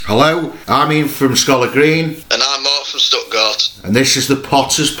Hello, I'm Ian from Scholar Green. And I'm Mark from Stuttgart. And this is the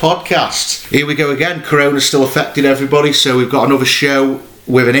Potters Podcast. Here we go again. Corona's still affecting everybody, so we've got another show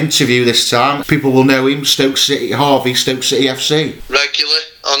with an interview this time. People will know him, Harvey SCFC. Regular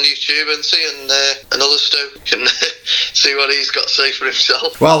on YouTube and see another Stoke can see what he's got to say for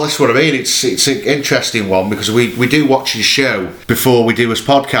himself. Well, that's what I mean. It's an interesting one because we do watch his show before we do his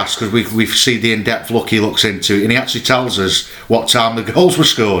podcast because we see the in-depth look he looks into it, and he actually tells us what time the goals were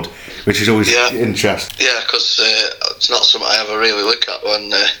scored, which is always interesting. Yeah, because it's not something I ever really look at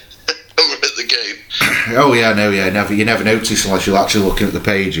when we're at the game. Oh yeah, no, yeah, you never notice unless you're actually looking at the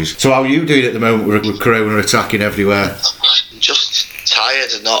pages. So how are you doing at the moment with Corona attacking everywhere? Just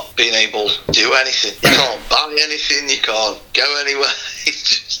tired of not being able to do anything. You can't buy anything, you can't go anywhere. It's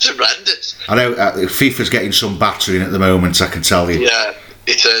just horrendous. I know FIFA's getting some battering at the moment, I can tell you. Yeah,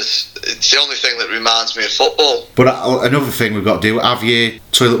 it is. It's the only thing that reminds me of football. But another thing we've got to do, have your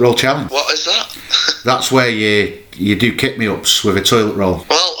toilet roll challenge. What is that? That's where you do kick-me-ups with a toilet roll.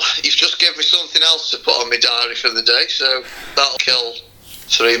 Well, you've just given me something else to put on my diary for the day, so that'll kill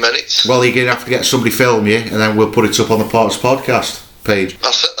 3 minutes. Well, you're going to have to get somebody film you, and then we'll put it up on the Potters Podcast page.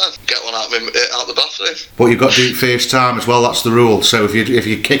 That's it then. Get one out the bathroom. But you've got to do it first time as well. That's the rule. So if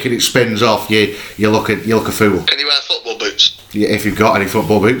you're kicking it spins off, you look a fool. Can you wear football boots? Yeah, if you've got any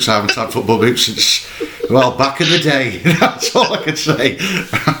football boots, I haven't had football boots since back in the day. That's all I can say.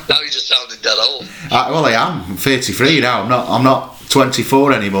 Now you just sounded dead old. Well, I am. I'm 33 now. I'm not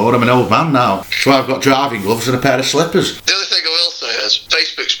 24 anymore. I'm an old man now. So I've got driving gloves and a pair of slippers. The other thing I will say is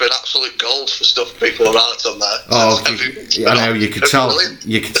Facebook's been absolute gold for stuff people are out on there. Oh, I know. You can tell.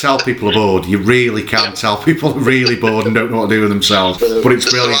 You can tell people are bored. You really can tell people are really bored and don't know what to do with themselves. But it's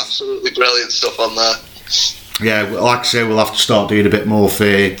brilliant. Some absolutely brilliant stuff on there. Yeah, like I say, we'll have to start doing a bit more for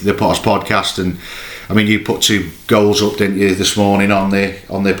the Potters Podcast. And I mean, you put 2 goals up, didn't you, this morning on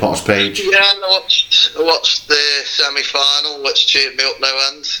the Potters page? Yeah, I watched the semi-final, which cheered me up no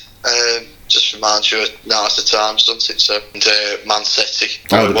end. Just reminds you of nicer times, doesn't it? So, and Man City.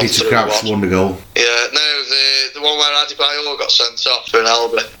 Oh, the Peter Crouch won the goal. Yeah, no, the one where Adebayor got sent off for an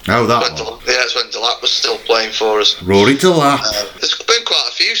elbow. Oh, that one. Yeah, it's when Delap was still playing for us. Rory Delap. There's been quite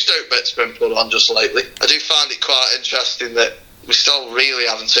a few Stoke bits been put on just lately. I do find it quite interesting that we still really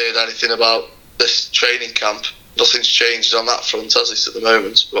haven't heard anything about this training camp. Nothing's changed on that front, has it, at the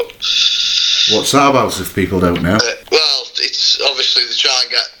moment? But what's that about, if people don't know? Well, it's obviously they try and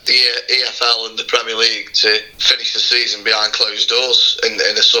get the EFL and the Premier League to finish the season behind closed doors in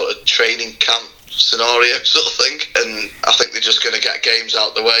a sort of training camp scenario sort of thing. And I think they're just going to get games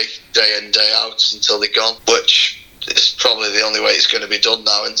out the way day in, day out until they're gone, which is probably the only way it's going to be done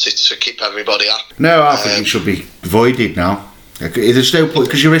now, isn't it, to keep everybody happy. No, I think it should be voided now. There's no point,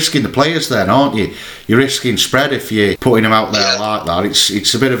 because you're risking the players then, aren't you? You're risking spread if you're putting them out there like that.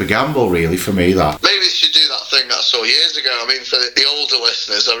 It's a bit of a gamble, really, for me, that. Maybe they should do that thing that I saw years ago. I mean, for the older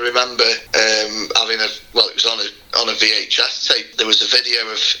listeners, I remember having it was on a VHS tape. There was a video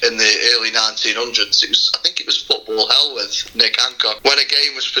in the early 1900s. I think it was Football Hell with Nick Hancock. When a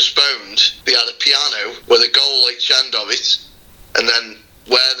game was postponed, they had a piano with a goal each end of it, and then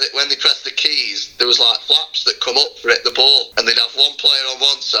when they pressed the keys, there was like flaps that come up for it, the ball, and they'd have one player on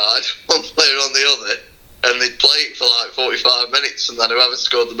one side, one player on the other, and they'd play it for like 45 minutes, and then whoever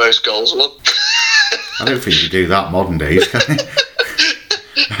scored the most goals won. I don't think you do that modern days, can you?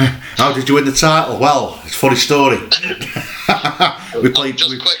 How did you win the title? Well, it's a funny story. Quicker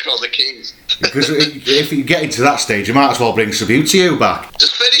on the keys. Because if you get into that stage, you might as well bring Subbuteo back.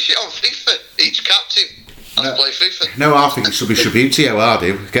 Just finish it on FIFA, each captain. I'll play FIFA. No, I think it should be Subbuteo, I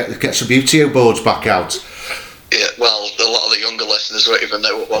do. Get Subbuteo boards back out. Yeah, well, a lot of the younger listeners won't even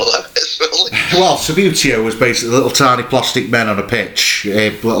know what one of them is, really. Well, Subbuteo was basically little tiny plastic men on a pitch.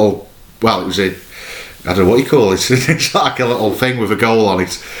 It was a, I don't know what you call it. It's like a little thing with a goal on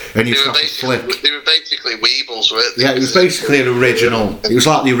it. And you have to flick. They were basically weebles, weren't they? Yeah, it was basically an original. It was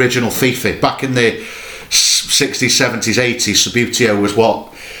like the original FIFA. Back in the 60s, 70s, 80s, Subbuteo was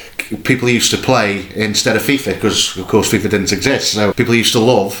what people used to play instead of FIFA, because of course FIFA didn't exist, so people used to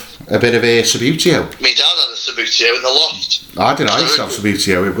love a bit of a Subbuteo. My dad had a Subbuteo in the loft. I used to have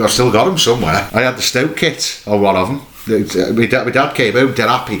Subbuteo. I've still got them somewhere. I had the Stoke kit on one of them. My dad came home dead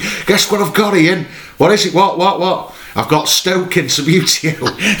happy. Guess what I've got, Ian? What is it? What? I've got Stoke in Subbuteo.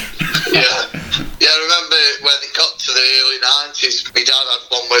 Yeah, I remember when it got to the early 90s, my dad had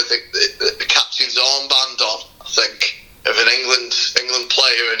one with the captain's armband on, I think, of an England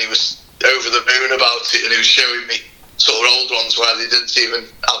player, and he was over the moon about it, and he was showing me sort of old ones where they didn't even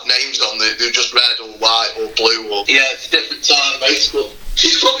have names on. They were just red or white or blue. Yeah, it's a different time, basically.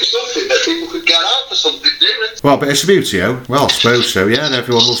 It's probably something that people could get out for something different. Well, a bit of Subbuteo. Well, I suppose so, yeah.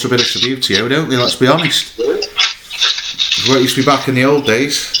 Everyone loves a bit of Subbuteo, don't they? Let's be honest. Yeah. Well, it used to be back in the old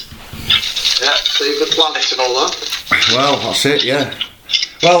days. Yeah, save the planet and all that. Well, that's it, yeah.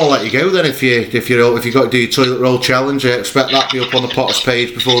 Well, I'll let you go then. If you've got to do your toilet roll challenge, I expect that to be up on the Potters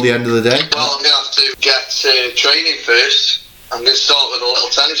page before the end of the day. Well, I'm going to have to get training first. I'm going to start with a little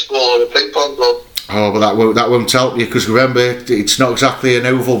tennis ball or a ping pong ball. Oh, but that won't help you, because remember, it's not exactly an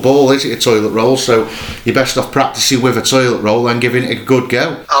oval ball, is it, a toilet roll? So you're best off practicing with a toilet roll and giving it a good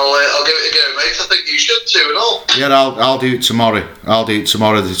go. I'll give it a go, mate. I think you should too and all. Yeah, I'll do it tomorrow.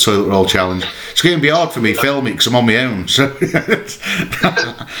 The toilet roll challenge. It's going to be hard for me filming because I'm on my own. So, but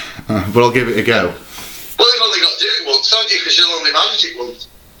I'll give it a go. Well, you've only got to do it once, haven't you? Because you'll only manage it once.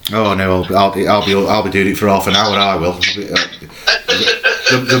 Oh no, I'll be doing it for half an hour. I will.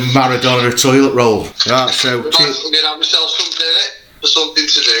 The Maradona of toilet roll. Right, so I'm going to have myself something in it for something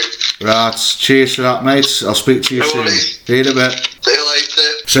to do. Right, cheers for that, mate. I'll speak to you soon. See you in a bit. See you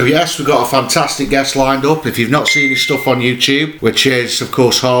later. So yes, we've got a fantastic guest lined up. If you've not seen his stuff on YouTube, which is of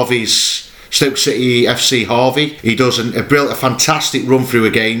course Harvey's Stoke City FC Harvey, he does a fantastic run through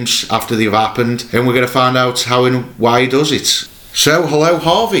of games after they've happened, and we're going to find out how and why he does it. So, hello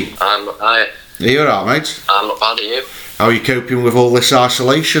Harvey. Hi. Are you alright, mate? I'm not bad, are you? How are you coping with all this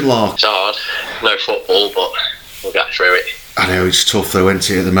isolation, Lark? It's hard. No football, but we'll get through it. I know, it's tough though,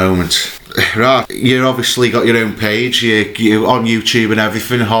 isn't it, at the moment? Right, you obviously got your own page, you on YouTube and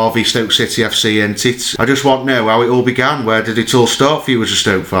everything, Harvey Stoke City FC, isn't it? I just want to know how it all began. Where did it all start for you as a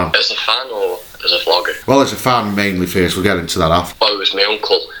Stoke fan? As a fan or as a vlogger? Well, as a fan mainly first, we'll get into that after. Well, it was my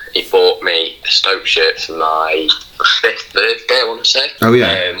uncle. He bought me a Stoke shirt for my 5th birthday, I want to say. Oh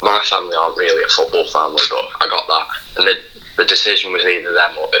yeah. My family aren't really a football family, but I got that. And the decision was either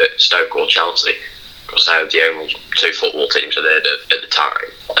them or Stoke or Chelsea, because they were the only 2 football teams that at the time.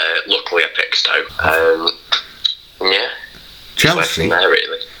 Luckily I picked Stoke. Yeah. Chelsea? There,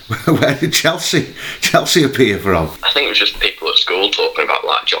 really. Where did Chelsea appear from? I think it was just people at school talking about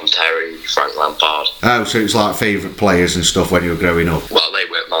like John Terry, Frank Lampard. Oh, so it's like favourite players and stuff when you were growing up? Well, they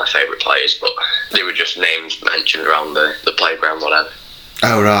weren't my favourite players, but they were just names mentioned around the playground, whatever.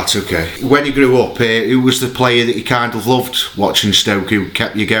 Oh, right, okay. When you grew up, who was the player that you kind of loved watching Stoke, who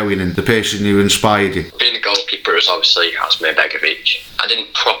kept you going, and the person who inspired you? Being a goalkeeper was obviously Harvey SCFC. I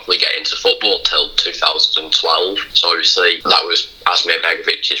didn't properly get into football till 2012, so obviously that was Harvey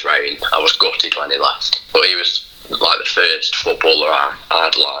SCFC's reign. I was gutted when he left, but he was like the first footballer I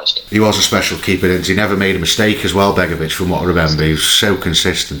idolised. He was a special keeper, and he never made a mistake as well, Begovic, from what I remember. He was so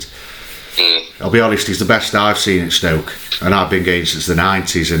consistent. I'll be honest, he's the best I've seen at Stoke, and I've been going since the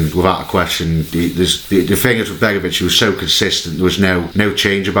 90s, and without a question, the thing is with Begovic, he was so consistent. There was no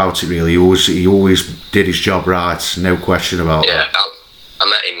change about it really. He always did his job right, no question about it. Yeah, I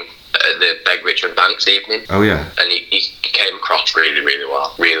met him at the Begovic and Banks evening. Oh yeah. And he came across really, really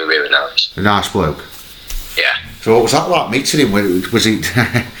well. Really, really nice. A nice bloke. Yeah. So what was that like meeting him? Was he?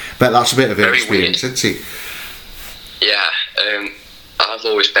 Bet that's a bit of an experience, isn't he? Yeah.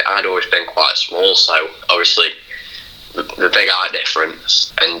 I'd always been quite small, so obviously the big eye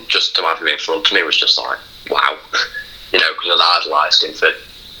difference, and just to have him in front of me was just like, wow, because I'd idolised him for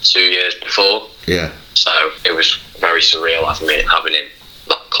 2 years before. Yeah. So it was very surreal having him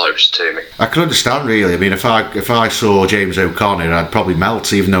that close to me. I can understand really. I mean, if I saw James O'Connor, I'd probably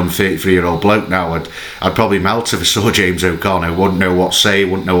melt. Even though I'm a 33-year-old bloke now, I'd probably melt if I saw James O'Connor. Wouldn't know what to say,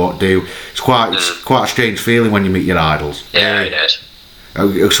 wouldn't know what to do. It's quite a strange feeling when you meet your idols. Yeah, it is.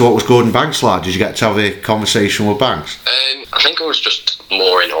 So what was Gordon Banks like? Did you get to have a conversation with Banks? I think I was just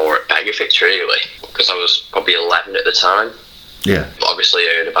more in awe at Begovic really, because I was probably 11 at the time. Yeah. Obviously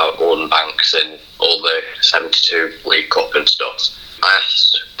heard about Gordon Banks and all the 72 League Cup and stuff. I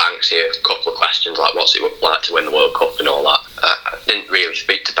asked Banksy a couple of questions like what's it like to win the World Cup and all that. I didn't really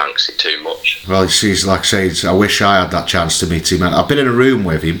speak to Banksy too much. Well, he's like I say, I wish I had that chance to meet him. I've been in a room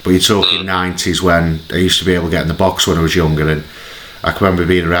with him, but you're talking 90s when I used to be able to get in the box when I was younger, and I can remember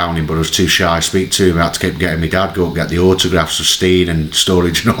being around him, but I was too shy to speak to him. I had to keep getting my dad go up and get the autographs of Steen and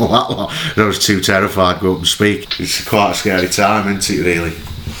Storage and all that lot. I was too terrified to go up and speak. It's quite a scary time, isn't it, really?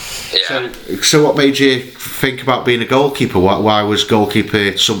 Yeah. So what made you think about being a goalkeeper? Why was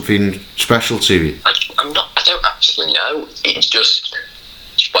goalkeeper something special to you? I don't actually know. It's just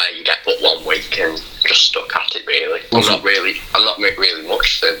where you get put 1 week and just stuck at it really. I'm not really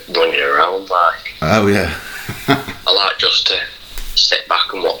much for running around like. Oh yeah. I like just to sit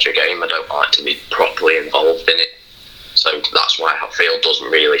back and watch a game. I don't like to be properly involved in it, so that's why outfield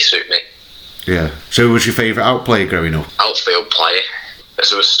doesn't really suit me. Yeah. So who was your favourite outplayer growing up? Outfield player.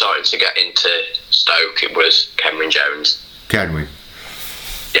 As I was starting to get into Stoke, it was Cameron Jones. Kenwy.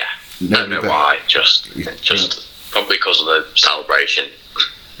 don't know why. Just probably because of the celebration.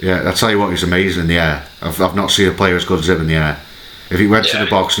 Yeah, I tell you what, he's amazing in the air. I've not seen a player as good as him in the air. If he went to the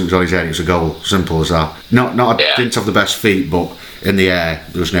box and it was on his head, it was a goal. Simple as that. Didn't have the best feet, but in the air,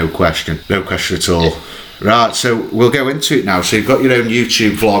 there was no question. No question at all. Right, so we'll go into it now. So you've got your own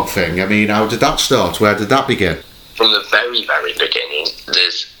YouTube vlog thing. I mean, how did that start? Where did that begin? From the very, very beginning,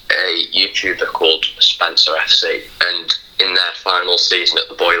 there's a YouTuber called Spencer FC, and in their final season at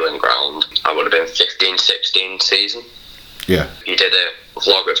the Boiling Ground, I would have been 15-16 season. Yeah. He did a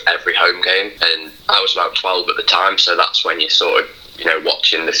vlog of every home game, and I was about 12 at the time, so that's when you sort of,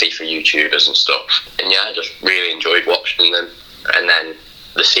 watching the FIFA YouTubers and stuff. And yeah, I just really enjoyed watching them. And then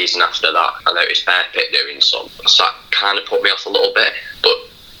the season after that, I noticed Bear Pit doing some, so that kind of put me off a little bit, but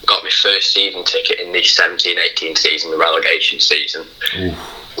got my first season ticket in the 17-18 season, the relegation season. Ooh.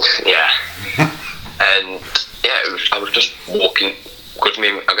 Yeah. And yeah, I was just walking, because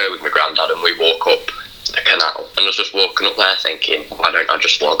I go with my granddad and we walk up the canal, and I was just walking up there thinking, why don't I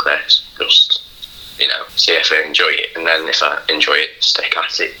just vlog this? Just, see if I enjoy it, and then if I enjoy it, stick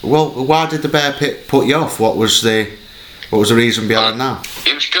at it. Well, why did the Bear Pit put you off? What was the reason behind that?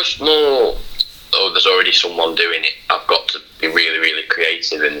 It was just more, there's already someone doing it, I've got to be really, really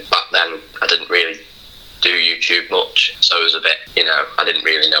creative, and back then I didn't really do YouTube much, so it was a bit, I didn't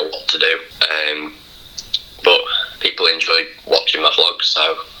really know what to do. But people enjoyed watching my vlogs, so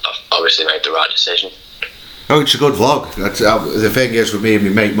I've obviously made the right decision. Oh, it's a good vlog. The thing is, with me and my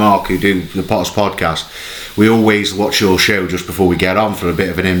mate Mark, who do the Potters podcast, we always watch your show just before we get on for a bit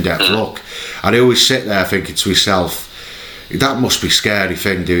of an in-depth look. And I always sit there thinking to myself, that must be a scary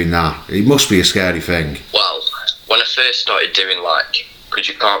thing doing that. It must be a scary thing. Well, when I first started doing, because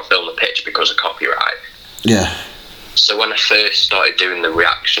you can't film the pitch because of copyright. Yeah. So when I first started doing the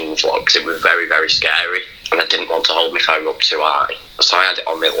reaction vlogs, it was very, very scary, and I didn't want to hold my phone up too high. So I had it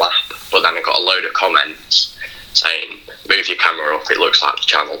on my lap, but then I got a load of comments saying, move your camera up, it looks like the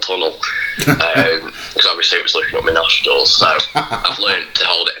Channel Tunnel. Because obviously it was looking up my nostrils, so I've learned to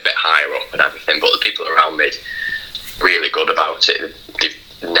hold it a bit higher up and everything, but the people around me really good about it. They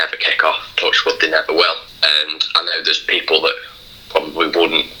never kick off, touch wood, they never will. And I know there's people that probably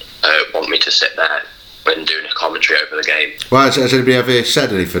wouldn't want me to sit there when doing a commentary over the game. Well, has anybody ever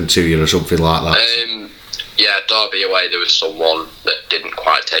said anything to you or something like that? Yeah, Derby away, there was someone that didn't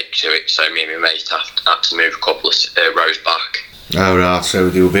quite take to it, so me and my mate had to move a couple of rows back. Oh right, so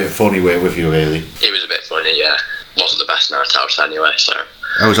they were a bit funny with you, really? It was a bit funny, yeah. Wasn't the best night out anyway, so...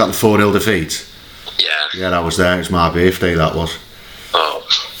 Oh, was that the 4-0 defeat? Yeah. Yeah, that was there. It was my birthday, that was. Oh.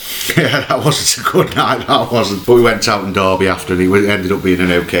 Yeah, that wasn't a good night, that wasn't. But we went out in Derby after, and it ended up being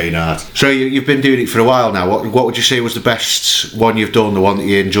an okay night. So you've been doing it for a while now. What would you say was the best one you've done, the one that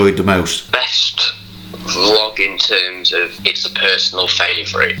you enjoyed the most? Best vlog in terms of it's a personal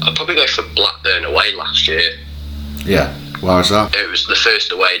favourite. I'd probably go for Blackburn away last year. Yeah, why was that? It was the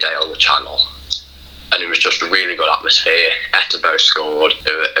first away day on the channel, and it was just a really good atmosphere. Etebo scored,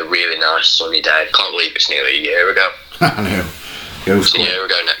 a really nice sunny day. Can't believe it's nearly a year ago. I know. It's a year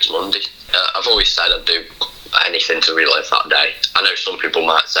ago next Monday. I've always said I'd do anything to relive that day. I know some people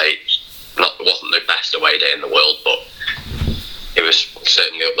might say it wasn't the best away day in the world, but it was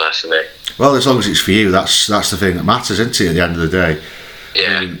certainly up there for me. Well, as long as it's for you, that's the thing that matters, isn't it, at the end of the day?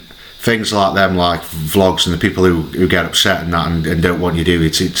 Yeah. I mean, things like them, like vlogs and the people who get upset and that and don't want you to do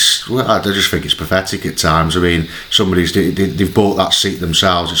it, well, I just think it's pathetic at times. I mean, they've bought that seat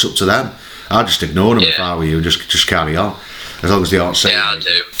themselves, it's up to them. I'd just ignore them if I were you, just carry on. As long as they aren't saying. Yeah, I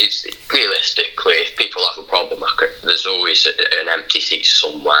do. It's realistically, if people have a problem, there's always an empty seat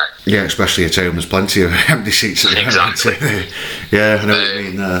somewhere. Yeah, especially at home, there's plenty of empty seats at the exactly. Yeah, I know what you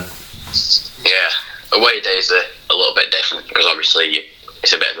mean there. Yeah, away days are a little bit different because obviously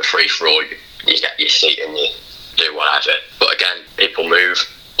it's a bit of a free for all. You get your seat and you do whatever. But again, people move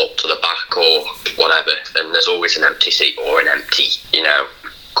up to the back or whatever, and there's always an empty seat or an empty,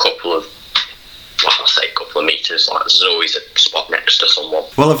 couple of metres, there's always a spot next to someone.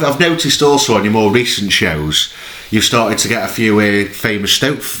 Well, I've noticed also on your more recent shows, you've started to get a few famous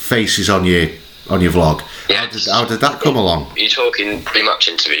Stoke faces on your vlog. Yes. How did that come along? You're talking pre-match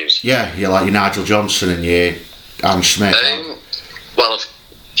interviews? Yeah, like your Nigel Johnson and your Anne Smith. Well, I've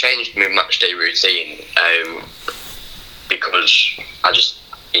changed my match day routine because I just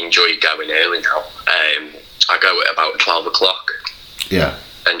enjoy going early now. I go at about 12 o'clock. Yeah.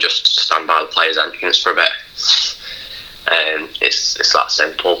 And just stand by the players' entrance for a bit. It's that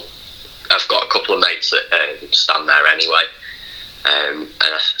simple. I've got a couple of mates that stand there anyway. And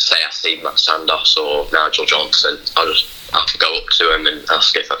I see Matt Sandos or Nigel Johnson, I'll just have to go up to him and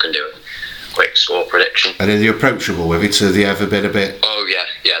ask if I can do quick score prediction. And are they approachable with it? Have they ever been a bit... Oh yeah.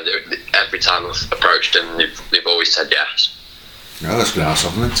 Every time I've approached them, they've always said yes. No, that's good ass,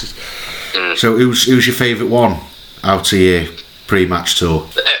 isn't it? So who's your favourite one out of your pre-match tour?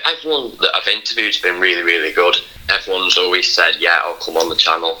 Everyone that I've interviewed has been really, really good. Everyone's always said, yeah, I'll come on the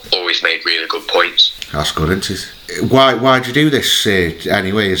channel. Always made really good points. That's good, isn't it? Why'd you do this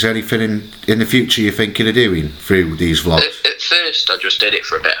anyway? Is there anything in the future you're thinking of doing through these vlogs? At first, I just did it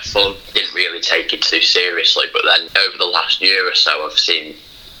for a bit of fun. Didn't really take it too seriously. But then over the last year or so, I've seen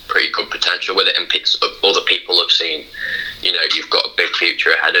pretty good potential with it. And other people have seen, you've got a big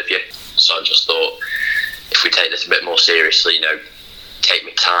future ahead of you. So I just thought, if we take this a bit more seriously, take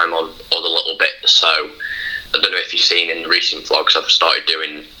me time on a little bit. So I don't know if you've seen in the recent vlogs, I've started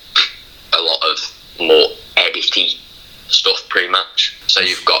doing a lot of more edity stuff pre-match. So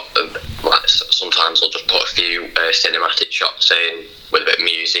you've got sometimes I'll just put a few cinematic shots in with a bit of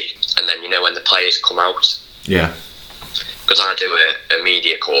music, and then when the players come out. Yeah. Because I do a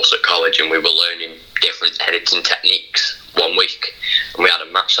media course at college, and we were learning different editing techniques one week, and we had a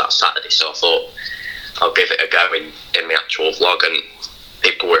match that Saturday. So I thought I'll give it a go in my actual vlog, and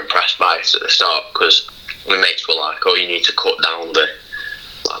people were impressed by it at the start because my mates were like, "Oh, you need to cut down the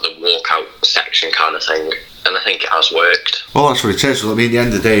walkout section kind of thing," and I think it has worked. Well, that's what it is. I mean, at the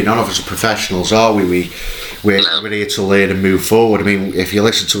end of the day, none of us are professionals, are we? We're here to learn and move forward. I mean, if you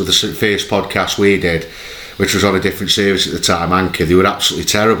listen to the first podcast we did, which was on a different service at the time, Anchor, they were absolutely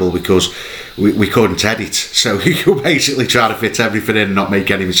terrible because we couldn't edit. So you were basically trying to fit everything in and not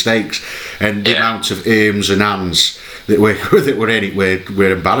make any mistakes. And the amount of ums and ands that were in it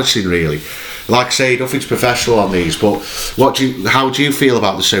were embarrassing, really. Like I say, nothing's professional on these, but how do you feel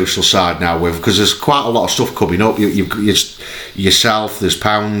about the social side now? Because there's quite a lot of stuff coming up. You've yourself, there's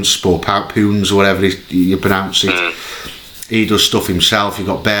Pounds or Poons or whatever you pronounce it. He does stuff himself. You've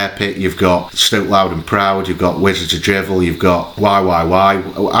got Bear Pit, you've got Stoke Loud and Proud, you've got Wizards of Drivel, you've got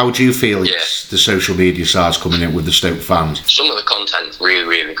YYY. How do you feel it's the social media side's coming in with the Stoke fans? Some of the content's really,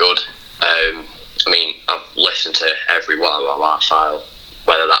 really good. I mean, I've listened to every YYY file,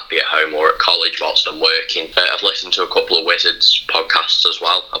 whether that be at home or at college whilst I'm working. I've listened to a couple of Wizards podcasts as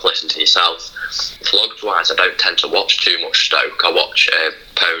well. I've listened to yourself. Vlogs wise, I don't tend to watch too much Stoke. I watch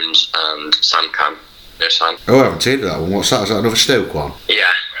Pones and Sam Cam. Sam. Oh, I haven't seen that one. What's that? Is that another Stoke one?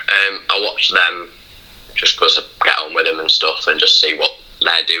 Yeah, I watch them just because I get on with them and stuff and just see what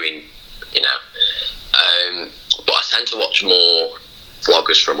they're doing, but I tend to watch more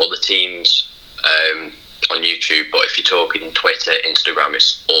vloggers from other teams on YouTube. But if you're talking Twitter, Instagram,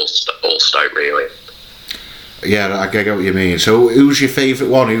 it's all Stoke really. Yeah, I get what you mean. So, who's your favourite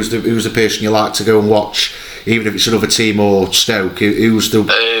one? Who's the person you like to go and watch, even if it's another team or Stoke? Who's the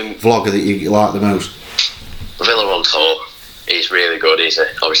vlogger that you like the most? Villa on tour. He's really good. He's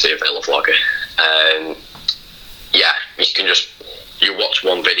obviously a Villa vlogger. You watch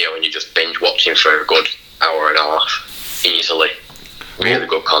one video and you just binge watch him for a good hour and a half easily. Really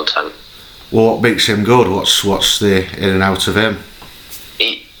good content. Well, what makes him good? What's the in and out of him?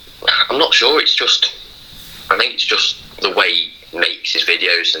 I'm not sure. I think it's just the way he makes his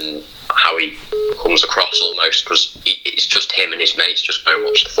videos and how he comes across almost, because it's just him and his mates just go and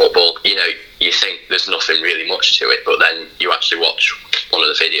watch the football. You think there's nothing really much to it, but then you actually watch one of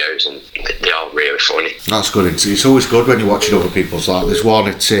the videos and they are really funny. That's good. It's always good when you're watching other people's. Like there's one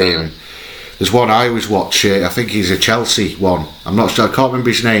there's one I always watch. I think he's a Chelsea one. I'm not sure. I can't remember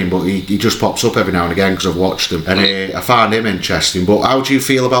his name, but he just pops up every now and again because I've watched him, and I find him interesting. But how do you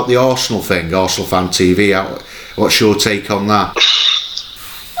feel about the Arsenal thing, Arsenal Fan TV? What's your take on that?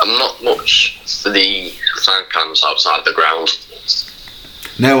 I'm not much for the fan cams outside the ground.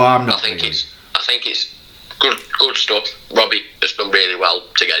 No, I'm not. I think it's good stuff. Robbie has done really well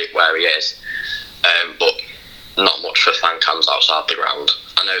to get it where he is, but not much for fan cams outside the ground.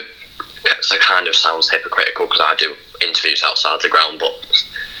 I know it kind of sounds hypocritical because I do interviews outside the ground, but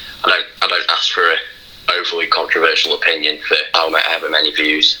I don't ask for a overly controversial opinion for however many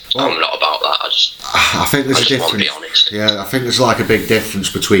views. Well, I'm not about that. I think there's a difference. Want to be honest. Yeah, I think there's like a big difference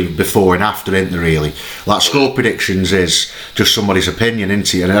between before and after, isn't there? Really, like score predictions is just somebody's opinion,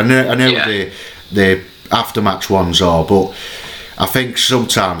 isn't it? And I know the after-match ones are, but I think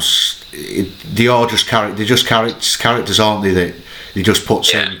sometimes they are just characters, aren't they? That he just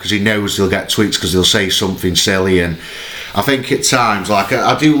puts in because he knows they'll get tweets because they'll say something silly. And I think at times, like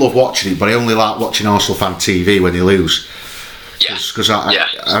I do love watching it, but I only like watching Arsenal Fan TV when they lose. Because I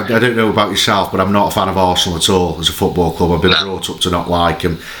don't know about yourself, but I'm not a fan of Arsenal at all as a football club. I've been brought up to not like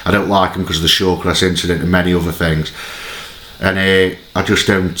them. I don't like them because of the Shawcross incident and many other things. And I just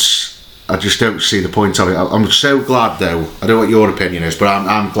don't. I just don't see the point of it. I'm so glad, though. I don't know what your opinion is, but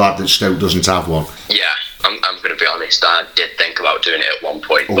I'm glad that Stoke doesn't have one. Yeah, I'm going to be honest. I did think about doing it at one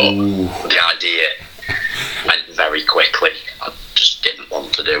point, but the idea went very quickly. I just didn't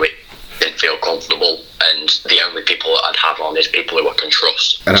want to do it. Didn't feel comfortable, and the only people that I'd have on is people who I can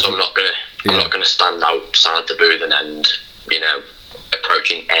trust. So I'm not gonna stand outside the booth and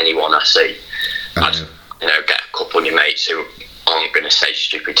approaching anyone I see. I'd get a couple of your mates who aren't going to say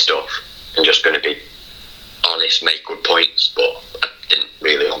stupid stuff and just going to be honest, make good points, but I didn't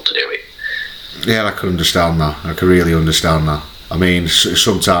really want to do it. Yeah, I can understand that. I can really understand that. I mean,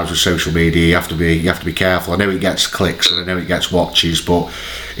 sometimes with social media, you have to be careful. I know it gets clicks and I know it gets watches, but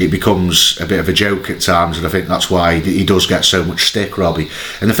it becomes a bit of a joke at times, and I think that's why he does get so much stick, Robbie.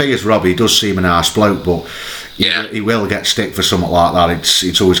 And the thing is, Robbie, he does seem a nice bloke, but he will get stick for something like that.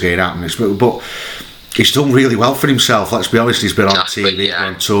 It's always going to happen. But he's done really well for himself, let's be honest. He's been on TV,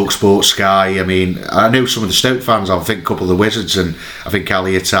 on Talk Sport, Sky. I mean, I know some of the Stoke fans, I think a couple of the Wizards, and I think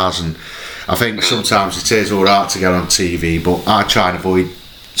Elliot has, and I think sometimes it is alright to get on TV, but I try and avoid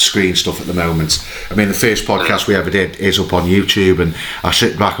screen stuff at the moment. I mean, the first podcast we ever did is up on YouTube, and I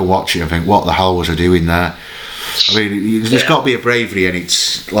sit back and watch it and think, what the hell was I doing there? I mean, there's got to be a bravery, and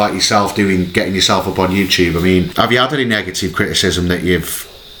it's like yourself getting yourself up on YouTube. I mean, have you had any negative criticism that you've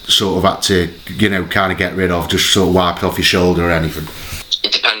sort of had to, kind of get rid of, just sort of wipe it off your shoulder or anything?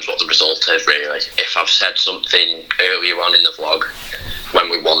 It depends what the result is, really. If I've said something earlier on in the vlog when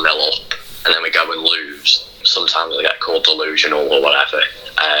we 1-0 up and then we go and lose, sometimes I get called delusional or whatever.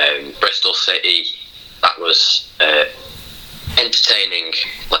 Bristol City, that was entertaining,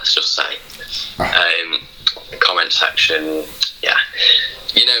 let's just say. Comment section, yeah.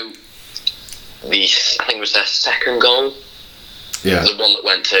 I think it was their second goal. Yeah. The one that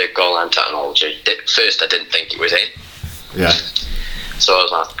went to goal line technology. At first, I didn't think it was in. Yeah. So I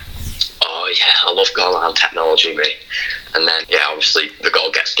was like, oh yeah, I love goal line technology, mate. And then, obviously the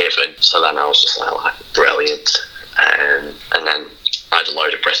goal gets given. So then I was just like brilliant. And then I had a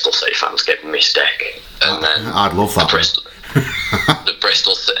load of Bristol City fans giving me stick. And then I'd love that. The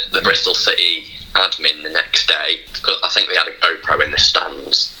Bristol City admin the next day, because I think they had a GoPro in the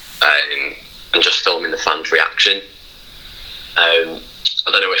stands, and just filming the fans' reaction. I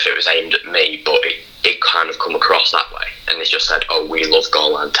don't know if it was aimed at me, but it kind of come across that way, and they just said, "Oh, we love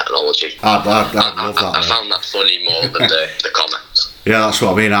goal line technology." I'd love that. I found that funny more than the comments. Yeah, that's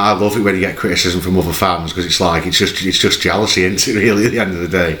what I mean. I love it when you get criticism from other fans, because it's just jealousy, isn't it? Really, at the end of the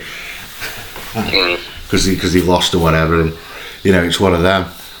day, because they've lost or whatever, and it's one of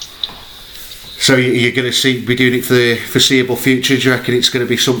them. So you're going to be doing it for the foreseeable future? Do you reckon it's going to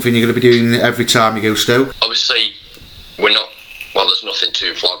be something you're going to be doing every time you go Stoke? Obviously, we're not. Well, there's nothing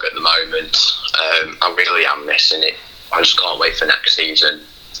to vlog at the moment. I really am missing it. I just can't wait for next season.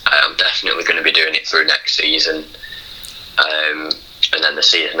 I'm definitely going to be doing it through next season, and then the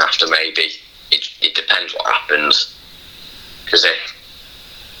season after maybe. It depends what happens. Because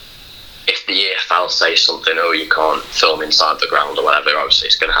if the EFL say something, oh, you can't film inside the ground or whatever, obviously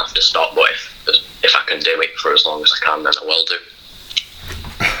it's going to have to stop. But if I can do it for as long as I can, then I will do.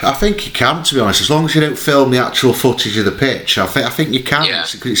 I think you can, to be honest, as long as you don't film the actual footage of the pitch. I think you can. Yeah.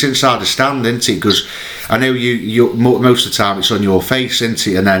 It's inside the stand, isn't it? Because I know you most of the time it's on your face, isn't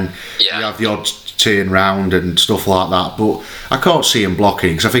it? And then you have the odd turn round and stuff like that. But I can't see him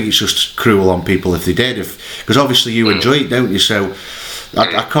blocking, because I think it's just cruel on people if they did. Because obviously you enjoy it, don't you? So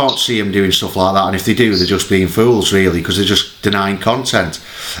I can't see him doing stuff like that. And if they do, they're just being fools, really, because they're just denying content.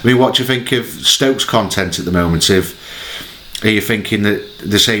 I mean, what do you think of Stoke's content at the moment? Are you thinking that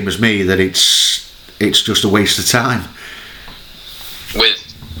the same as me, that it's just a waste of time? With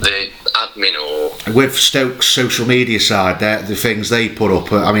the admin or with Stoke's social media side, the things they put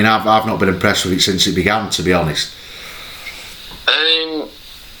up. I mean, I've not been impressed with it since it began, to be honest. I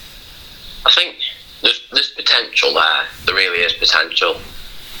think there's potential there. There really is potential.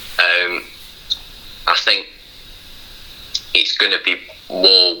 I think it's going to be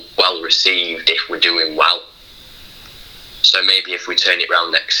more well received if we're doing well. So maybe if we turn it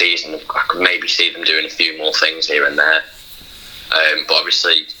around next season, I could maybe see them doing a few more things here and there. But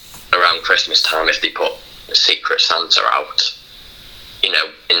obviously, around Christmas time, if they put Secret Santa out,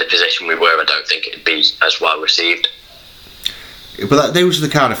 in the position we were, I don't think it'd be as well received. But those are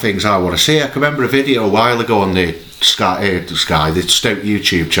the kind of things I want to see. I can remember a video a while ago on the Sky, the Stoke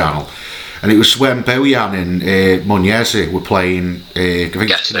YouTube channel, and it was when Bojan and Munez were playing. I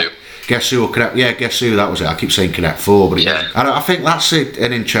think Guess Who or Connect? Yeah, Guess Who. That was it. I keep saying Connect 4, but and I think that's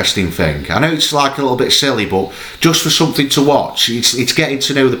an interesting thing. I know it's like a little bit silly, but just for something to watch, it's getting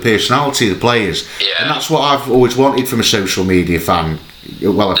to know the personality of the players, and that's what I've always wanted from a social media fan.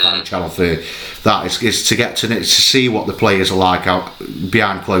 a fan channel for that is to get to see what the players are like out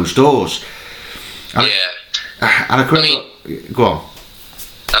behind closed doors. And I couldn't go on.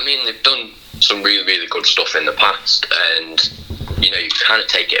 I mean, they've done some really, really good stuff in the past, and you kind of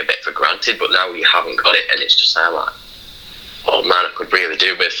take it a bit for granted, but now you haven't got it, and it's just like, oh man, I could really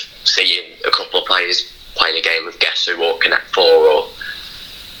do with seeing a couple of players playing a game of Guess Who or Connect 4 or...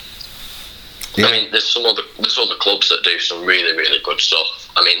 Yeah. I mean, there's other clubs that do some really, really good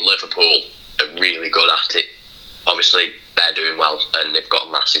stuff. I mean, Liverpool are really good at it. Obviously, they're doing well and they've got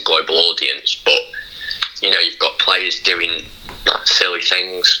a massive global audience, but you've got players doing silly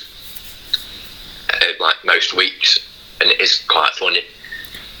things like most weeks, and it is quite funny.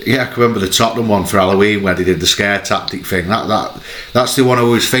 Yeah, I can remember the Tottenham one for Halloween where they did the scare tactic thing. That's the one I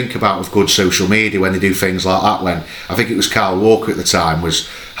always think about with good social media when they do things like that. When I think it was Kyle Walker at the time was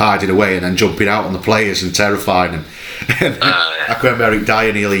hiding away and then jumping out on the players and terrifying them. I can remember Eric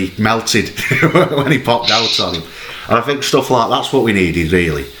Dyer nearly melted when he popped out on him. And I think stuff like that's what we needed,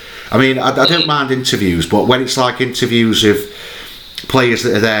 really. I mean, I don't mind interviews, but when it's like interviews of players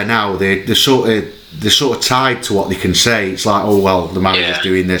that are there now, they're sort of tied to what they can say. It's like, oh well, the manager's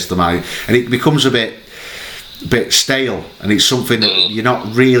doing this, and it becomes a bit stale, and it's something that you're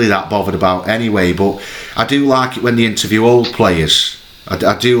not really that bothered about anyway. But I do like it when they interview old players.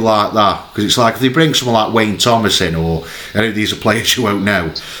 I do like that, because it's like if they bring someone like Wayne Thomas in, or any of these are players you won't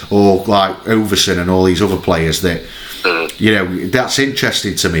know, or like Overson and all these other players that that's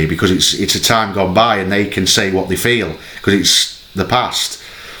interesting to me, because it's a time gone by and they can say what they feel because it's the past.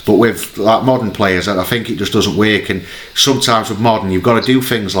 But with like modern players, I think it just doesn't work. And sometimes with modern, you've got to do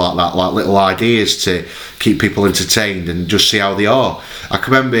things like that, like little ideas to keep people entertained and just see how they are. I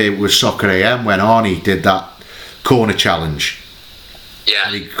can remember with Soccer AM when Arnie did that corner challenge. Yeah.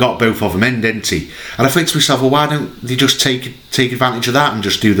 And he got both of them in, didn't he? And I think to myself, well, why don't they just take advantage of that and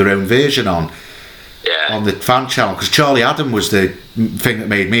just do their own version on the fan channel? Because Charlie Adam was the thing that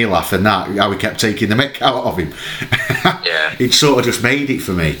made me laugh, and that how he kept taking the mick out of him. Yeah. It sort of just made it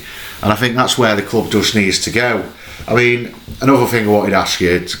for me, and I think that's where the club just needs to go. I mean, another thing I wanted to ask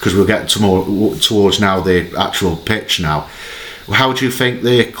you, because we'll get towards now the actual pitch now. How do you think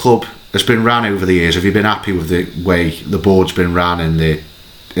the club has been ran over the years? Have you been happy with the way the board's been ran in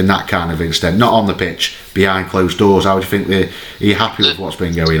that kind of extent? Not on the pitch, behind closed doors. How do you think are you happy with what's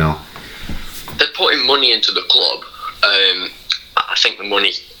been going on? They're putting money into the club. I think the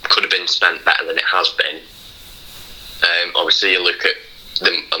money could have been spent better than it has been. Obviously, you look at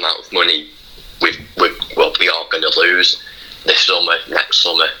the amount of money we are going to lose this summer, next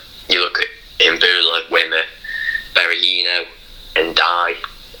summer. You look at Imbula, Wimmer, Berahino, and Dye.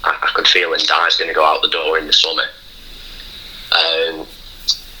 I could feel Ndye's going to go out the door in the summer.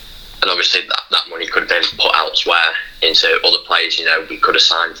 And obviously that money could have been put elsewhere into other players. We could have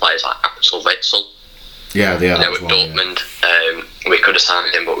signed players like Axel Witsel. Yeah, they are. At Dortmund. Yeah. We could have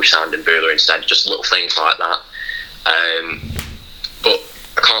signed him, but we signed Imbula instead. Just little things like that. But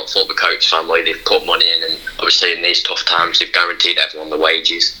I can't fault the coach family. They've put money in, and obviously in these tough times, they've guaranteed everyone the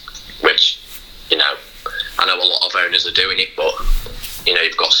wages, which, I know a lot of owners are doing it, but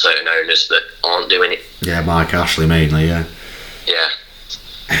you've got certain owners that aren't doing it. Yeah, Mike Ashley mainly. Yeah. Yeah.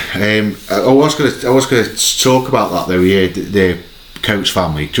 I was going to talk about that though. Yeah, the coach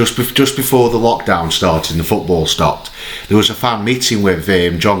family. Just before the lockdown started and the football stopped, there was a fan meeting with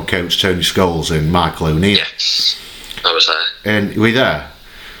John Coates, Tony Scholes, and Michael O'Neill. Yes, I was there. And were you there?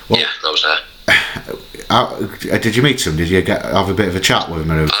 Well, yeah, I was there. Did you meet him? Did you have a bit of a chat with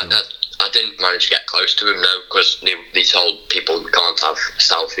him? I didn't manage to get close to him, no, because they told people we can't have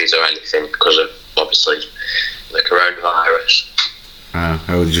selfies or anything because of, obviously, the coronavirus.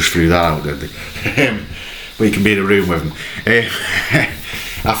 They just threw that out, didn't they? But you can be in a room with them.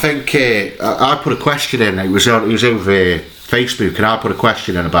 I think I put a question in. It was over Facebook, and I put a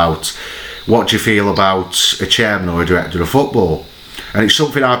question in about what do you feel about a chairman or a director of football, and it's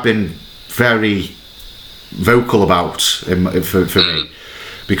something I've been very vocal about for me.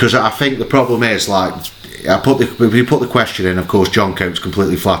 Because I think the problem is, like, we put the question in. Of course, John Coates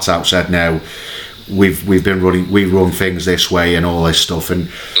completely flat out said no. We run things this way and all this stuff, and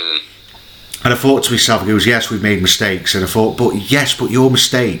I thought to myself, he goes, yes, we've made mistakes, and I thought, but your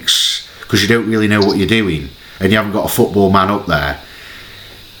mistakes, because you don't really know what you're doing, and you haven't got a football man up there.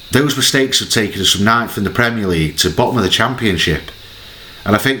 Those mistakes have taken us from 9th in the Premier League to bottom of the Championship.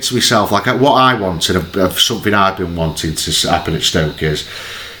 And I think to myself, like, what I wanted, of something I've been wanting to happen at Stoke, is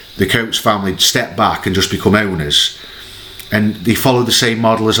the Coates family step back and just become owners, and they follow the same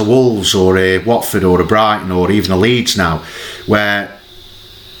model as a Wolves or a Watford or a Brighton or even a Leeds now, where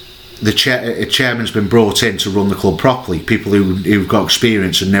the chairman's been brought in to run the club properly. People who've got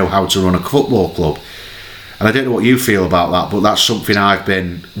experience and know how to run a football club. And I don't know what you feel about that, but that's something I've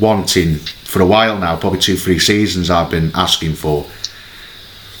been wanting for a while now. Probably 2-3 seasons I've been asking for.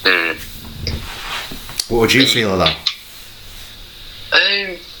 What would you feel of that?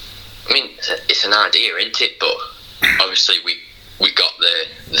 I mean, it's an idea, isn't it? But obviously we got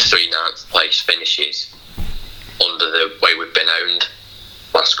the 3 9th place finishes under the way we've been owned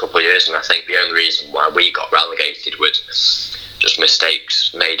last couple of years, and I think the only reason why we got relegated was just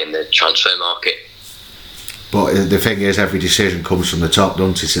mistakes made in the transfer market. But the thing is, every decision comes from the top,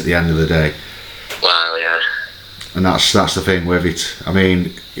 doesn't it, at the end of the day? Well, yeah. And that's the thing with it. I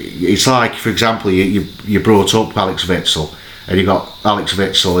mean, it's like, for example, you brought up Alex Witsel, and you got Alex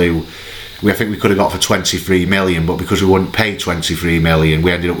Witsel, who I think we could have got for 23 million, but because we wouldn't pay 23 million,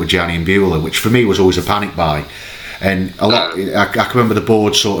 we ended up with Gianni and Bueller, which for me was always a panic buy. And a lot, I can remember the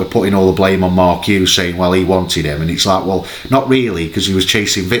board sort of putting all the blame on Mark Hughes, saying, well, he wanted him, and it's like, well, not really, because he was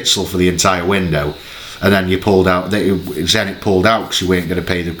chasing Witsel for the entire window. And then you pulled out. Zenit pulled out because you weren't going to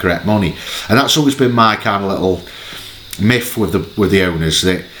pay the correct money, and that's always been my kind of little myth with the owners,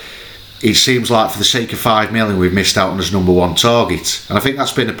 that it seems like for the sake of 5 million we've missed out on his number one target. And I think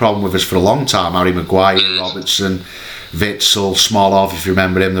that's been the problem with us for a long time. Harry Maguire, Robertson, Witsel, Smolov, if you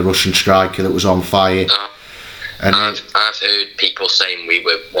remember him, the Russian striker that was on fire. And I've heard people saying we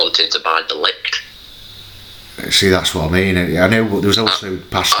were wanting to buy De Ligt. See, that's what I mean. I know, but there was also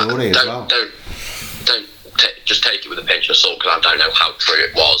Pastore as well. Just take it with a pinch of salt, because I don't know how true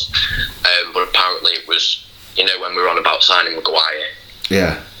it was. But apparently it was, when we were on about signing Maguire.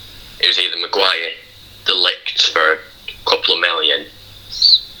 Yeah. It was either Maguire, De Ligt for a couple of million,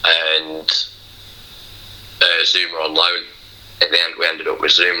 and Zuma on loan. At the end, we ended up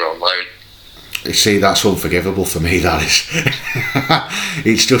with Zuma on loan. You see, that's unforgivable for me, that is.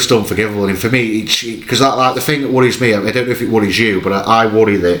 It's just unforgivable. And for me, because like the thing that worries me, I don't know if it worries you, but I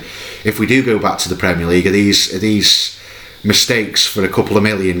worry that if we do go back to the Premier League, are these mistakes for a couple of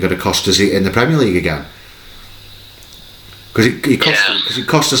million going to cost us in the Premier League again? Because it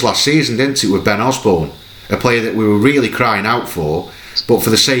cost us last season, didn't it, with Ben Osborne, a player that we were really crying out for, but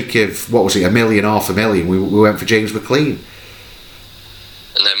for the sake of, what was it, $1.5 million, we went for James McLean.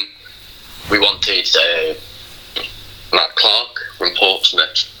 And then we wanted Matt Clark from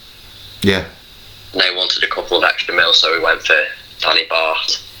Portsmouth. Yeah. And they wanted a couple of extra mil, so we went for Danny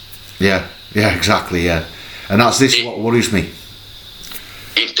Bart. Yeah, exactly, yeah. And that's what worries me.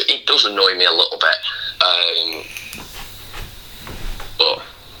 It does annoy me a little bit. But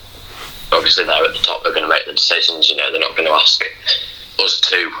obviously they're at the top, they're going to make the decisions, they're not going to ask us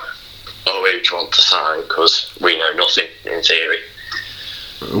to, who do you want to sign, because we know nothing in theory.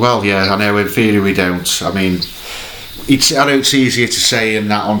 Well, yeah, I know, in theory we don't. I mean, I know it's easier to say and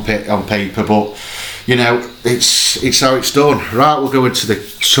that on paper, but it's how it's done. Right, we'll go into the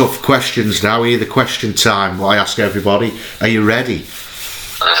tough questions now. The question time, what I ask everybody. Are you ready?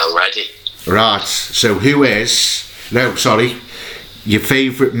 I'm ready. Right, so your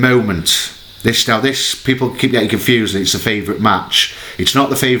favourite moment. This people keep getting confused that it's a favourite match. It's not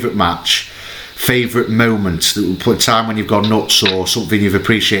the favourite match. Favourite moment, a time when you've gone nuts, or something you've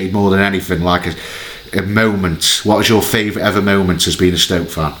appreciated more than anything, like a moment. What was your favourite ever moment as being a Stoke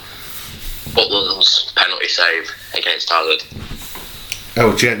fan? Butland's penalty save against Hazard.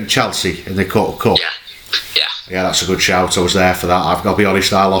 Oh, Chelsea in the Cup. Yeah, that's a good shout. I was there for that. I've got to be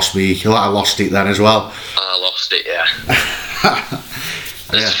honest, I lost it then as well. I lost it, yeah.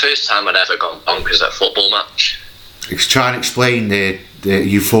 It's the first time I'd ever gone bonkers at a football match. Try and explain the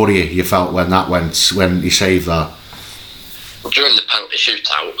euphoria you felt when he saved that. During the penalty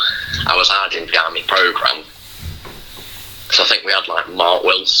shootout, I was hiding behind my programme. So I think we had like Mark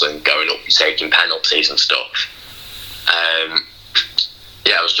Wilson going up and taking penalties and stuff. I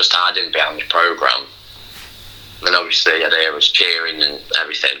was just hiding behind my programme. And obviously there was cheering and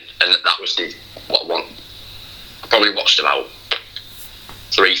everything. And that was I probably watched about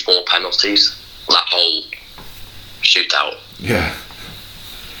 3-4 penalties that whole shootout. Yeah.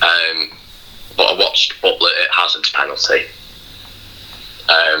 But I watched Butler at Hazard's penalty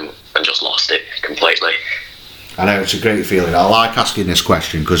and just lost it completely. I know, it's a great feeling. I like asking this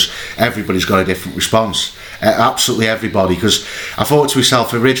question because everybody's got a different response. Absolutely everybody. Because I thought to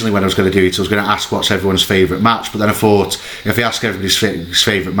myself originally when I was going to do it, I was going to ask what's everyone's favourite match. But then I thought if I ask everybody's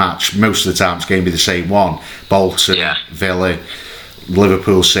favourite match, most of the time it's going to be the same one. Bolton, Villa,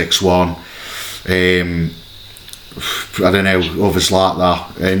 Liverpool 6-1. I don't know, others like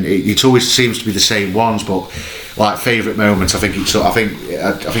that, and it always seems to be the same ones. But like favourite moments, I think it's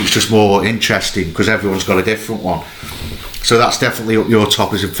just more interesting because everyone's got a different one. So that's definitely up your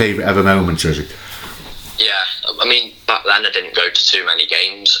top as a favourite ever moment, is it? Yeah, I mean, back then I didn't go to too many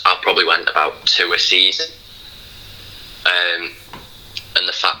games. I probably went about 2 a season. And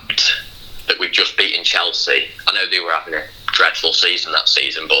the fact that we've just beaten Chelsea, I know they were having a dreadful season that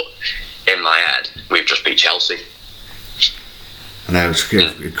season, but in my head, we've just beat Chelsea. I know, it's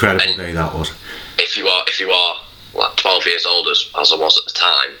an incredible day that was. If you are like 12 years old as I was at the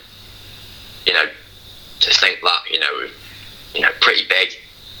time, you know, to think that, you know, pretty big.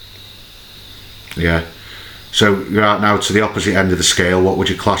 Yeah. So you're out now to the opposite end of the scale. What would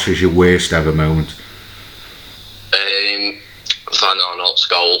you class as your worst ever moment? Van Aanholt's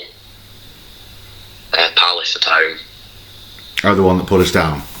goal. Palace at home. Oh, the one that put us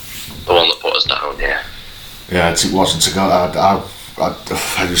down. The one that put us down, yeah. Yeah, it wasn't to go. I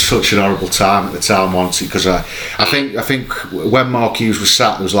had such an horrible time at the time once, because I think when Mark Hughes was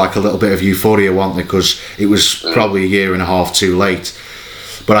sacked, there was like a little bit of euphoria, wasn't there? Because it was probably a year and a half too late.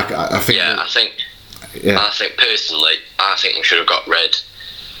 But I think. Yeah, I think personally, I think we should have got rid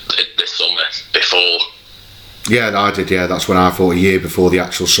this summer before. Yeah, I did. Yeah, that's when I thought, a year before the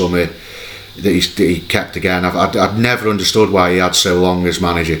actual summer that he kept again. I've never understood why he had so long as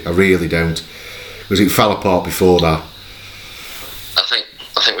manager. I really don't, because it fell apart before that. I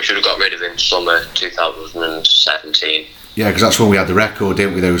think we should have got rid of him summer 2017. Yeah, because that's when we had the record,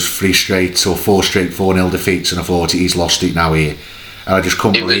 didn't we? Those 4 straight 4-0 defeats, and I thought he's lost it now here. And I just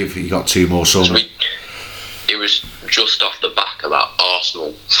couldn't believe he got 2 more summers. It was just off the back of that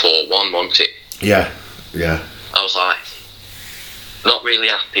Arsenal 4-1, wasn't it? Yeah. I was like, not really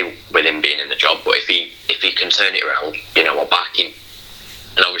happy with him being in the job, but if he can turn it around, you know, I'll back him.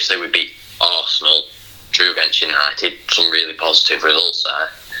 And obviously we beat Arsenal, drew against United, some really positive results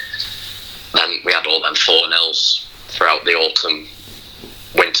there. Then we had all them 4-0s throughout the autumn,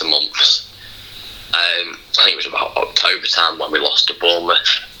 winter months. I think it was about October time when we lost to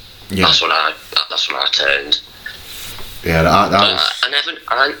Bournemouth. Yeah. That's when I turned. Yeah, that was.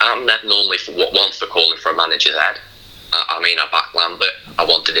 I'm never normally one for calling for a manager's head. I mean, I backed Lambert. I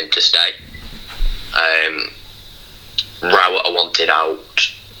wanted him to stay. Rowett, I wanted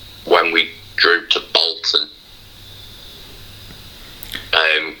out when we drew to Bolton.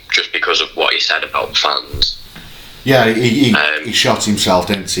 Just because of what he said about fans. Yeah, he shot himself,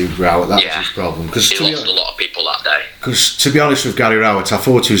 didn't he, Rowett? That was his problem. He lost a lot of people that day. Because, to be honest with Gary Rowett, I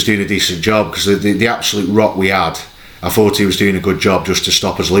thought he was doing a decent job, because the absolute rot we had, I thought he was doing a good job just to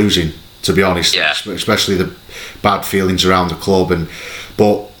stop us losing, to be honest. Yeah. Especially the bad feelings around the club.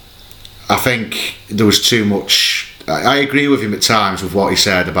 But I think there was too much. I agree with him at times with what he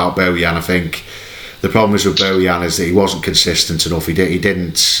said about Bojan. I think the problem is with Bojan is that he wasn't consistent enough.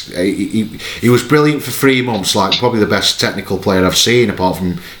 He was brilliant for 3 months, like probably the best technical player I've seen apart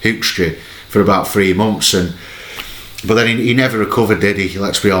from Hoekstra for about 3 months, but then he never recovered, did he?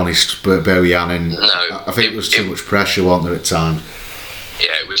 Let's be honest, Bojan, and no, I think there was too much pressure, wasn't there, at times?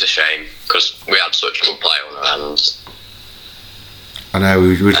 Yeah, it was a shame because we had such a good player on our hands. I know,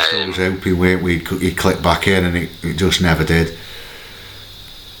 we were just always hoping, weren't we, he'd click back in, and it just never did.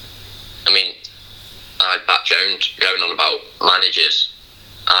 I mean, I backed Jones, going on about managers.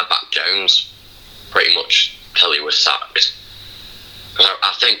 I backed Jones pretty much till he was sacked.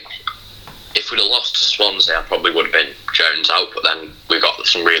 I think if we'd have lost to Swansea, I probably would have been Jones out, but then we got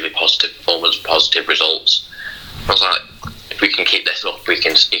some really positive performance, positive results. I was like, if we can keep this up, he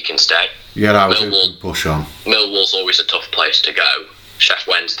can stay. Yeah, I was push on. Millwall's always a tough place to go. Chef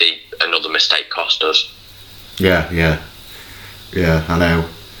Wednesday, another mistake cost us. Yeah, I know.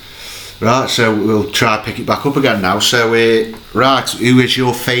 Right, so we'll try to pick it back up again now. So, right, who is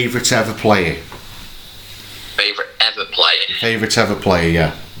your favourite ever player? Favourite ever player,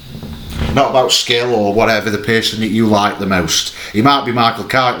 yeah. Not about skill or whatever, the person that you like the most. He might be Michael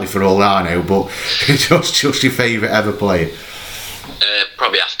Kightly for all I know, but just your favourite ever player.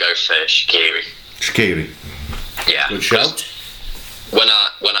 Probably have to go for Shaqiri. Yeah. Good shout. When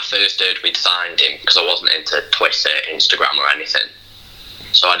I first heard we'd signed him, because I wasn't into Twitter, Instagram or anything,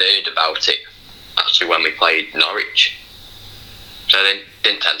 so I'd heard about it actually when we played Norwich. So I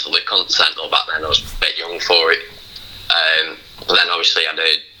didn't tend to look on Sentinel back then, I was a bit young for it. But then obviously I'd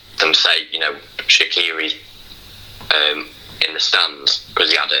heard them say, you know, Shaqiri in the stands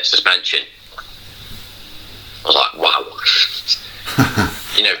because he had a suspension. I was like, wow.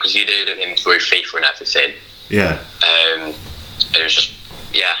 You know, because you'd heard of him through FIFA and everything. Yeah. It was just,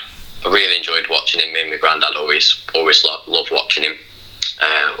 yeah, I really enjoyed watching him. Me and my granddad always loved watching him.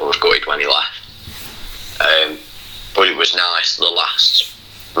 I was gutted when he left. But it was nice, the last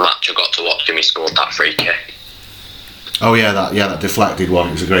match I got to watch him, he scored that free kick. Oh yeah, that deflected one.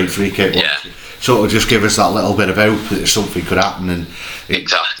 It was a great free kick. Yeah. sort of just give us that little bit of hope that something could happen. And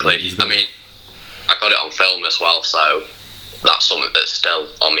exactly. I mean, I got it on film as well, so that's something that's still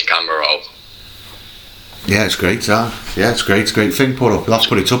on my camera roll. Yeah, it's great, yeah, it's great. It's a great thing put up. We'll have to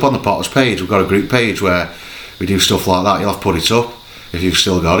put it up on the Potters page. We've got a group page where we do stuff like that. You'll have to put it up if you've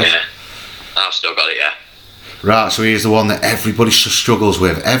still got it. Yeah, I've still got it, yeah. Right, so here's the one that everybody struggles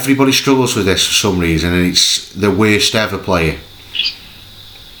with. Everybody struggles with this for some reason, and it's the worst ever player.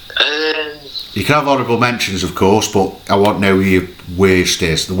 You can have honourable mentions, of course, but I want to know who your worst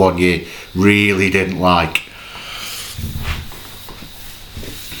is, the one you really didn't like.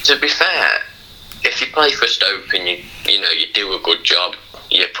 To be fair, if you play for Stoke and you do a good job,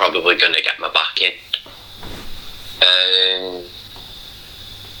 you're probably going to get my back in.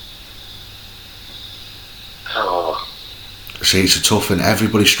 See, it's a tough one.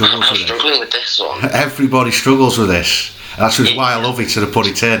 Everybody struggles with it. I'm struggling with this one. Everybody struggles with this. That's just why I love it to put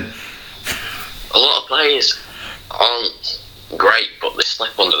it in. A lot of players aren't great, but they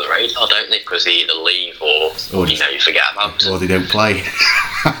slip under the radar, don't they? Because they either leave or you forget about them. Or they don't play.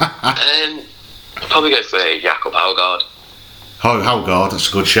 I'll probably go for Jakob Haugaard. Haugaard, that's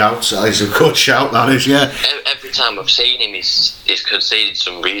a good shout. That is a good shout, that is, yeah. Every time I've seen him, he's conceded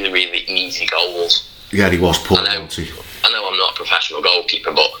some really, really easy goals. Yeah, he was poor. I know I'm not a professional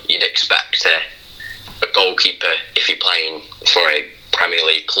goalkeeper, but you'd expect a goalkeeper, if you're playing for a Premier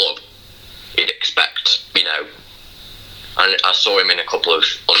League club, you'd expect, and I saw him in a couple of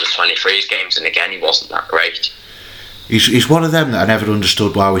under-23s games, and again, he wasn't that great. He's one of them that I never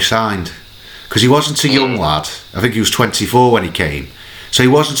understood why we signed, because he wasn't a young lad. I think he was 24 when he came, so he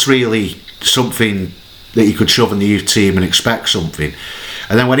wasn't really something that you could shove in the youth team and expect something.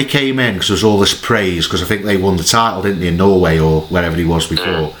 And then when he came in, because there was all this praise, because I think they won the title, didn't they, in Norway or wherever he was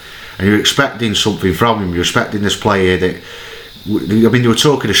before, and you're expecting something from him. You're expecting this player that, you were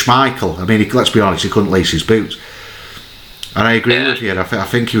talking to Schmeichel. Let's be honest, he couldn't lace his boots. And I agree with you. I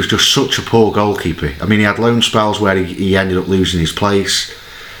think he was just such a poor goalkeeper. He had loan spells where he ended up losing his place.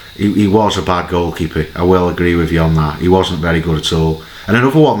 He was a bad goalkeeper. I will agree with you on that. He wasn't very good at all. And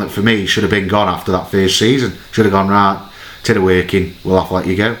another one that for me should have been gone after that first season. Should have gone, right, to the working, we'll have to let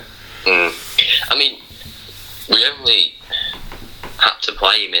you go. We only had to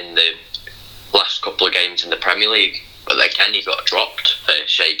play him in the last couple of games in the Premier League, but again he got dropped for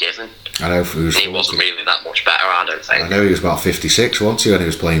Shay Given. I know. He wasn't really that much better, I don't think. I know he was about 56, wasn't he, when he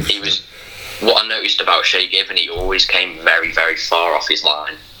was playing for... What I noticed about Shay Given, he always came very, very far off his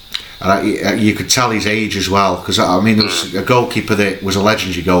line. And you could tell his age as well, because there was a goalkeeper that was a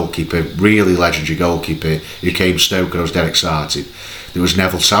legendary goalkeeper, really legendary goalkeeper, who came Stoke, and I was dead excited. There was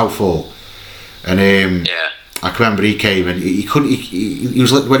Neville Southall, and I can remember he came and he couldn't. He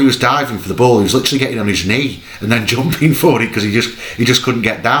was when he was diving for the ball, he was literally getting on his knee and then jumping for it because he just couldn't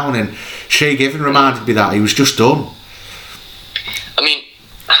get down. And Shay Given reminded me that he was just done.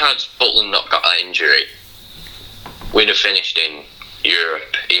 Had Butland not got that injury, we'd have finished in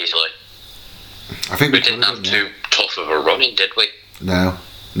Europe easily. I think we didn't have too tough of a running, did we? No.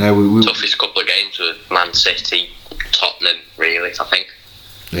 We toughest couple of games with Man City, Tottenham, really, I think.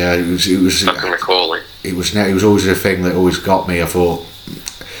 Yeah, it was. I can recall it. It was always a thing that always got me. I thought,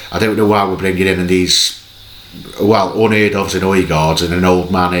 I don't know why we're bringing in these, unheard ofs in Odegaard and an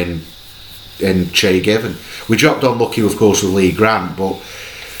old man in Shay Given. We dropped on lucky, of course, with Lee Grant, but.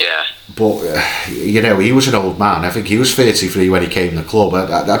 Yeah. But, he was an old man. I think he was 33 when he came to the club.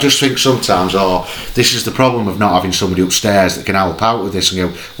 I just think sometimes, this is the problem of not having somebody upstairs that can help out with this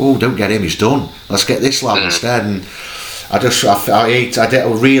and go, don't get him, he's done. Let's get this lad instead. And I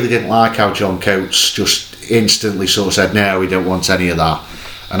really didn't like how John Coates just instantly sort of said, no, we don't want any of that.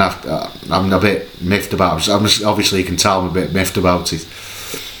 And I'm a bit miffed about it. Obviously, you can tell I'm a bit miffed about it.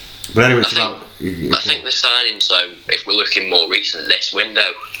 But anyway, I think the signings, though, if we're looking more recent, this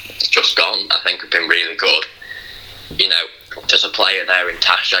window, it's just gone, I think have been really good. There's a player there in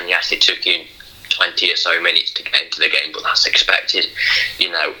Tashan, yes, it took him 20 or so minutes to get into the game, but that's expected.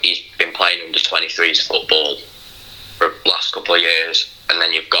 He's been playing under 23s football for the last couple of years, and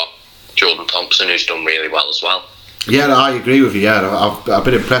then you've got Jordan Thompson, who's done really well as well. Yeah, I agree with you. Yeah, I've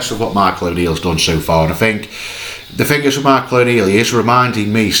been impressed with what Michael O'Neill's done so far, and I think the thing is with Michael O'Neill, he is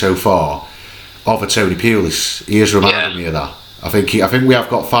reminding me so far of a Tony Pulis. He is reminding me of that. I think we have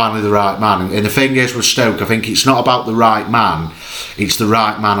got finally the right man, and the thing is with Stoke, I think it's not about the right man, it's the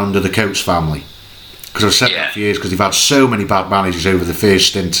right man under the Coates family. Because I've said that for years, because they've had so many bad managers over the first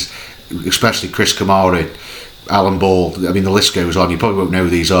stint, especially Chris Kamara, Alan Ball. The list goes on. You probably won't know who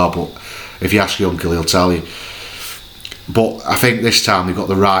these are, but if you ask your uncle, he'll tell you. But I think this time they've got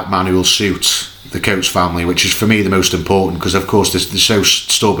the right man who will suit the Coates family, which is for me the most important, because of course they're so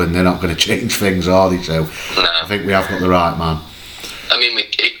stubborn, they're not going to change things, are they? So I think we have got the right man. I mean,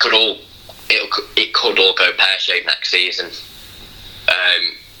 it could all go pear-shaped next season,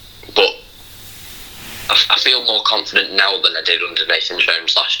 but I feel more confident now than I did under Nathan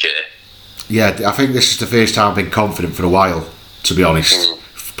Jones last year. Yeah, I think this is the first time I've been confident for a while, to be honest.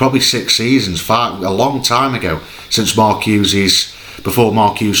 Probably 6 seasons, a long time ago, since before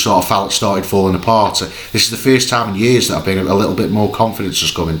Mark Hughes sort of started falling apart. This is the first time in years that I've been a little bit more confidence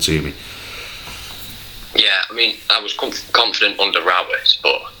has come into me. Yeah, I mean, I was confident under Rowett,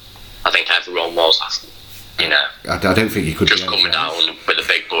 but I think everyone was, you know. I don't think you could just coming down with the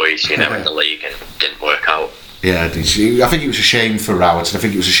big boys, you know, in the league, and it didn't work out. Yeah, I think it was a shame for Rowett, and I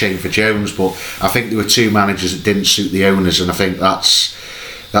think it was a shame for Jones, but I think there were 2 managers that didn't suit the owners, and I think that's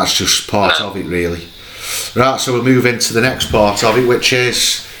just part of it, really. Right, so we'll move into the next part of it, which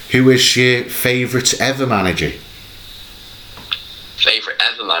is, who is your favourite ever manager? Favourite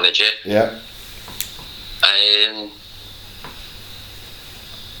ever manager? Yeah.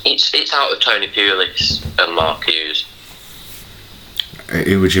 It's out of Tony Pulis and Mark Hughes.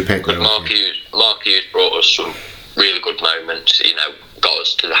 Who would you pick? Mark Hughes brought us some really good moments, you know, got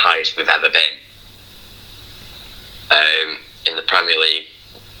us to the highest we've ever been in the Premier League.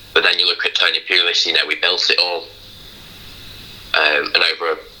 But then you look at Tony Pulis, you know, we built it all and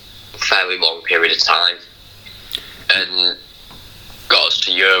over a fairly long period of time, and got us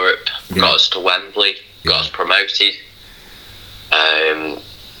to Europe, got us to Wembley, got us promoted.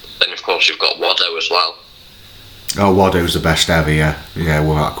 Then of course you've got Waddo as well. Oh, Waddo's the best ever, yeah,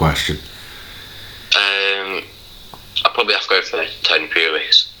 without question. I'd probably have to go for Tony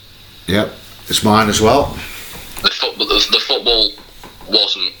Pulis. Yep, it's mine as well. The football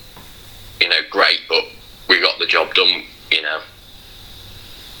wasn't, you know, great, but we got the job done, you know.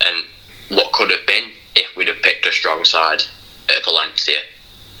 And what could have been if we'd have picked a strong side at Valencia.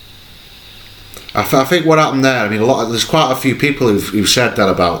 I think what happened there, I mean, there's quite a few people who've said that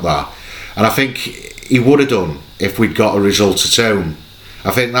about that, and I think he would have done if we'd got a result at home.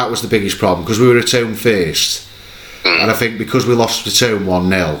 I think that was the biggest problem, because we were at home first, and I think because we lost at home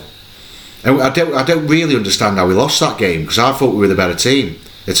 1-0, and I don't really understand how we lost that game, because I thought we were the better team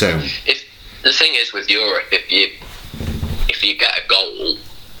at home. The thing is with Europe, if you get a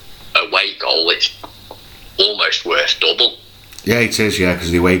away goal, it's almost worth double. Yeah, it is, yeah,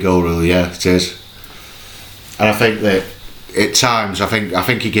 because the away goal rule, yeah, it is. And I think that at times, I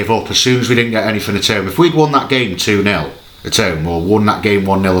think he gave up as soon as we didn't get anything at home. If we'd won that game 2-0 at home, or won that game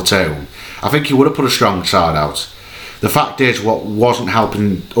 1-0 at home, I think he would have put a strong side out. The fact is, what wasn't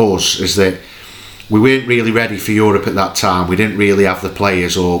helping us is that we weren't really ready for Europe at that time. We didn't really have the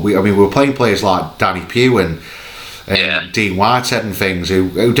players, we were playing players like Danny Pugh and Dean Whitehead and things, who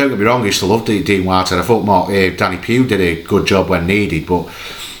don't get me wrong, I used to love Dean Whitehead. I thought Danny Pugh did a good job when needed, but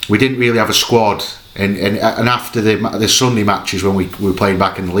we didn't really have a squad. And after the Sunday matches when we were playing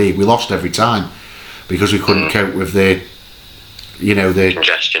back in the league, we lost every time because we couldn't cope with the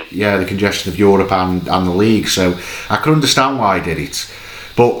congestion. Yeah, the congestion of Europe and the league. So I could understand why he did it.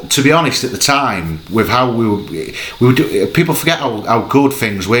 But to be honest, at the time, with how we were people forget how good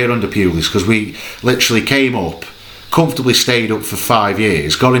things were under Pulis, because we literally came up, comfortably stayed up for 5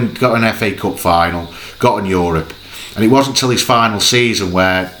 years, got an FA Cup final, got in Europe, and it wasn't until his final season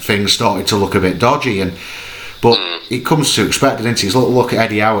where things started to look a bit dodgy. But it comes to expected, isn't it? Look at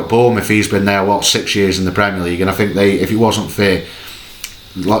Eddie Howe at Bournemouth. He's been there 6 years in the Premier League, and I think if it wasn't for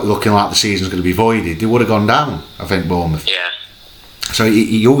looking like the season's going to be voided, they would have gone down. I think Bournemouth. Yeah. So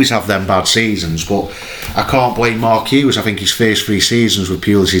you always have them bad seasons, but I can't blame Mark Hughes. I think his first 3 seasons with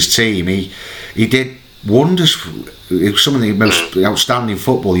Pulis' team, he did wonders. It was some of the most outstanding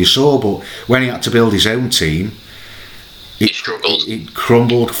football you saw, but when he had to build his own team, he struggled. It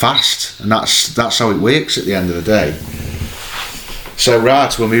crumbled fast, and that's how it works at the end of the day. So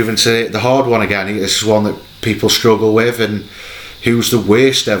right, we're moving to the hard one again. This is one that people struggle with, and who's the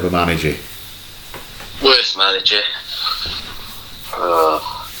worst ever manager? Worst manager?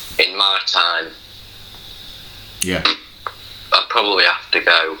 In my time, yeah, I'd probably have to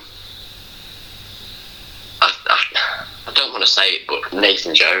go. I don't want to say it, but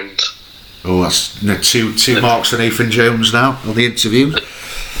Nathan Jones. Oh, that's two marks for Nathan Jones now on the interview.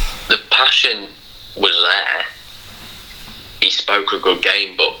 The passion was there. He spoke a good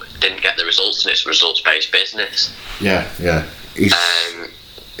game, but didn't get the results, and it's a results-based business. Yeah.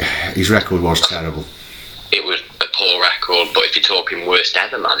 His record was terrible. It was a poor record, but if you're talking worst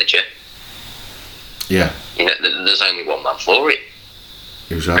ever manager, yeah, you know, there's only one man for it.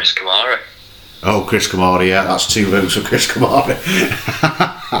 Who's that? Chris Kamara. Oh, Chris Kamara, yeah, that's 2 votes for Chris Kamara.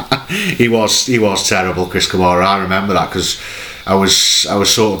 He was terrible, Chris Kamara. I remember that because I was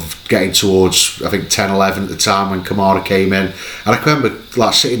sort of getting towards, I think, 10, 11 at the time when Kamara came in, and I remember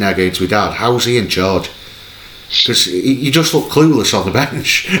like sitting there going to my dad, "How's he in charge?" Because he just looked clueless on the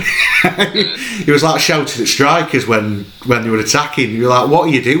bench. He was like shouting at strikers when they were attacking. You were like, "What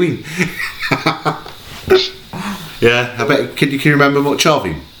are you doing?" Yeah, I bet. Can you remember much of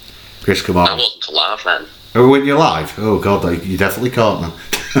him, Chris Kamara? I wasn't alive then. Oh, when you're live? Oh God, you definitely can't then.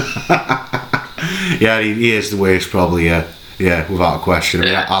 Yeah, he is the worst probably. Yeah, without a question. I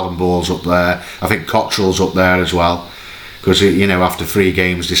mean, Alan Ball's up there. I think Cottrell's up there as well. Because after 3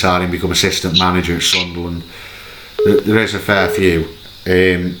 games, deciding to become assistant manager at Sunderland, there is a fair few.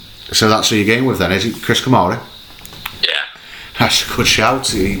 So that's who you're going with then, is it, Chris Kamara? Yeah. That's a good shout.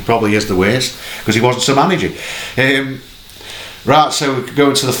 He probably is the worst because he wasn't so manager. Right, so we're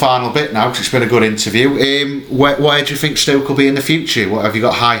going to the final bit now because it's been a good interview. Where do you think Stoke will be in the future? What, have you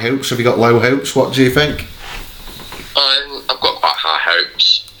got high hopes? Have you got low hopes? What do you think? I've got quite high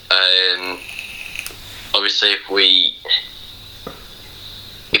hopes. Obviously, if we,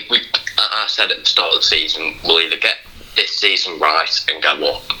 I said at the start of the season, we'll either get this season right and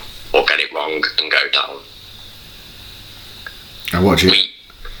go up, or get it wrong and go down. And what do you?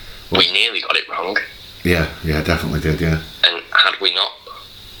 We nearly got it wrong. Yeah, definitely did. Yeah. And had we not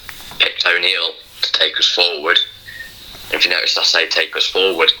picked O'Neill to take us forward, if you notice I say take us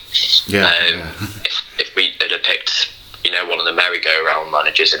forward, Yeah. If we had picked, one of the merry-go-round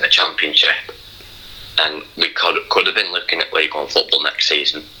managers in the Championship, then we could have been looking at League One football next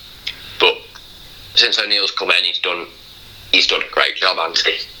season. But since O'Neill's come in, he's done a great job, hasn't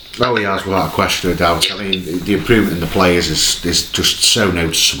he? Well, he has, without a question of doubt. Yeah. I mean, the improvement in the players is just so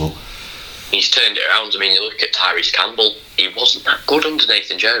noticeable. He's turned it around. I mean, you look at Tyrese Campbell, he wasn't that good under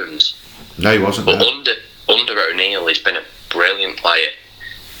Nathan Jones. No, he wasn't. But no. under O'Neill, he's been a brilliant player.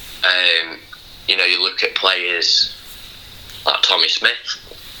 You look at players like Tommy Smith.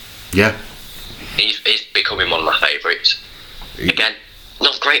 Yeah. He's becoming one of my favourites. Again,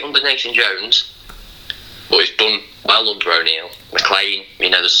 not great under Nathan Jones, but he's done well under O'Neill. McLean,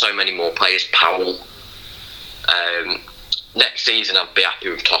 there's so many more players. Powell. Next season, I'd be happy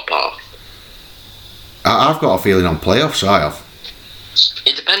with top half. I've got a feeling on playoffs. I have.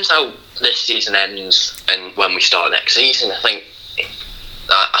 It depends how this season ends and when we start next season. I think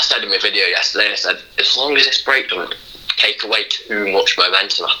I said in my video yesterday, I said as long as this break doesn't take away too much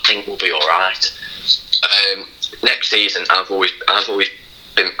momentum, I think we'll be all right. Next season, I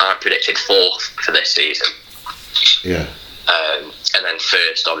predicted 4th for this season. Yeah. And then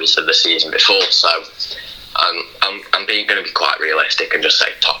 1st, obviously, the season before. So I'm going to be quite realistic and just say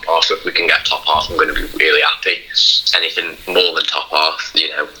top half. If we can get top half, I'm going to be really happy. Anything more than top half,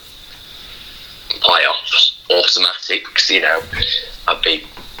 playoffs, automatic. I'd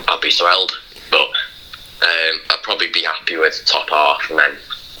be thrilled. But I'd probably be happy with top half, and then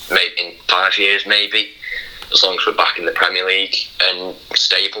maybe in 5 years, maybe, as long as we're back in the Premier League and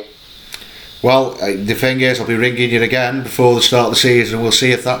stable. Well, the thing is, I'll be ringing you again before the start of the season. We'll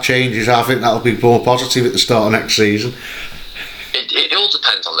see if that changes. I think that'll be more positive at the start of next season. It all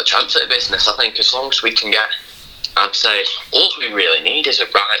depends on the transfer business. I think as long as we can get, I'd say all we really need is a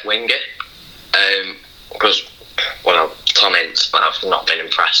right winger. Because, Tom Ince, I've not been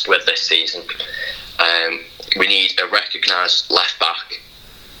impressed with this season. We need a recognised left back,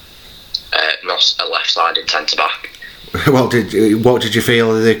 not a left-sided centre back. Well, what did you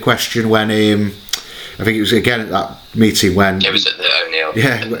feel of the question when I think it was again at that meeting when it was at the O'Neill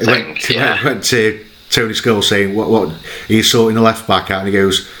went to Tony Scholes saying what he's sorting the left back out, and he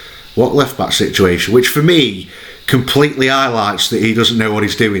goes, what left back situation, which for me completely highlights that he doesn't know what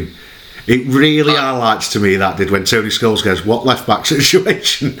he's doing. It really highlights to me that did when Tony Scholes goes, what left back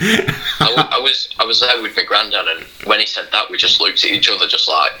situation. I was there with my granddad, and when he said that, we just looked at each other just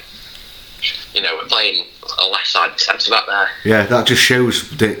like, we're playing a left-sided centre back there. Yeah, that just shows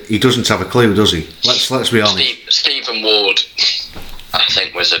that he doesn't have a clue, does he? Let's be honest. Stephen Ward, I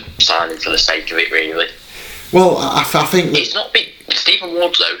think, was a signing for the sake of it, really. Well, I think he's not been. Stephen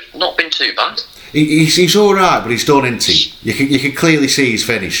Ward, though, not been too bad. He's all right, but he's done, isn't he? You can clearly see he's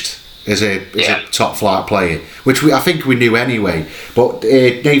finished as a top flight player, which I think we knew anyway. But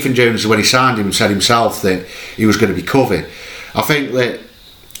Nathan Jones, when he signed him, said himself that he was going to be covered. I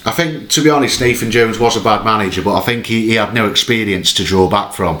think, to be honest, Nathan Jones was a bad manager, but I think he had no experience to draw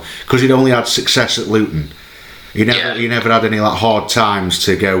back from because he'd only had success at Luton. He never had any hard times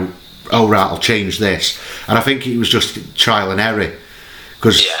to go, oh right, I'll change this. And I think it was just trial and error.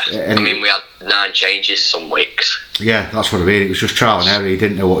 We had 9 changes some weeks. Yeah, that's what I mean. It was just trial and error. He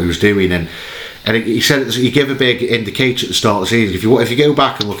didn't know what he was doing, and And he said he gave a big indicator at the start of the season. If you go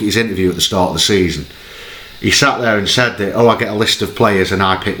back and look at his interview at the start of the season, he sat there and said that, I get a list of players and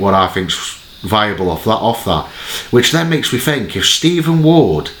I pick what I think's viable off that. Which then makes me think, if Stephen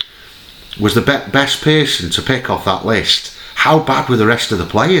Ward was the best person to pick off that list, how bad were the rest of the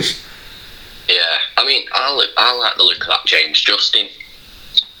players? Yeah, I mean, I like the look of that James Justin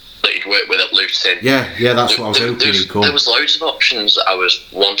that he'd worked with at Luton. Yeah, that's what I was hoping he'd come. There was loads of options that I was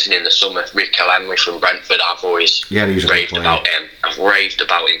wanting in the summer. Rico Henry from Brentford, I've always raved about him. I've raved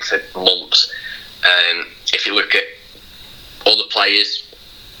about him for months. If you look at other players,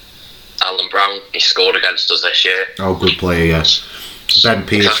 Alan Brown, he scored against us this year. Oh, good player, yes. Ben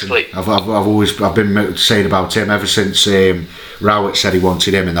Pearson, exactly. I've been saying about him ever since Rowett said he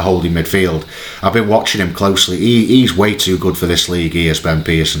wanted him in the holding midfield. I've been watching him closely. He's way too good for this league. He is, Ben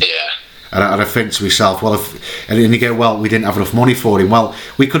Pearson. Yeah. And I think to myself, and you go, we didn't have enough money for him. Well,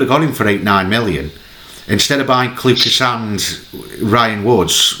 we could have got him for 8-9 million. Instead of buying Clucas and Ryan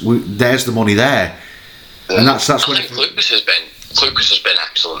Woods, there's the money there. And that's I think Clucas has been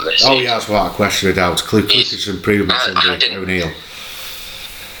excellent this season. Oh yeah, that's without a question of doubt. Clucas' improvements under O'Neill.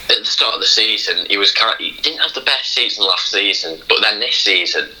 At the start of the season, he didn't have the best season last season, but then this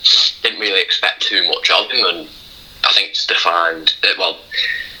season, didn't really expect too much of him, and I think he's defined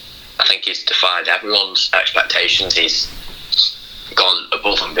everyone's expectations. He's gone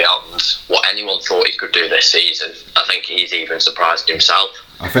above and beyond what anyone thought he could do this season. I think he's even surprised himself.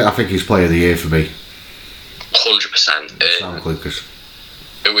 I think he's player of the year for me. 100%. Sam Clucas.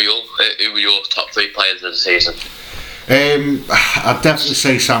 Who were your top 3 players of the season? I'd definitely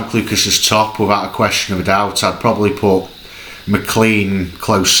say Sam Clucas is top without a question of a doubt. I'd probably put McLean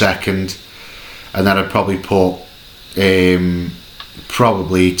close second, and then I'd probably put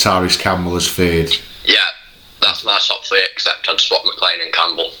probably Tyrese Campbell as third. Yeah, that's my top 3, except I'd swap McLean and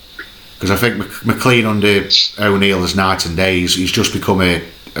Campbell. Because I think McLean under O'Neill is night and day. He's just become a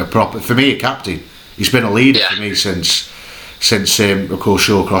proper, for me, a captain. He's been a leader for me since of course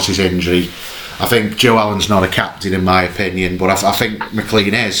Shawcross's injury. I think Joe Allen's not a captain in my opinion, but I think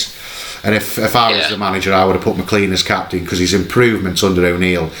McLean is. And if I was the manager, I would have put McLean as captain because his improvements under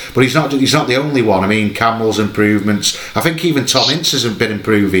O'Neill. But he's not the only one. I mean, Campbell's improvements. I think even Tom Ince has been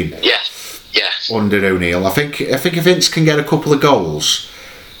improving. Under O'Neill. I think if Ince can get a couple of goals,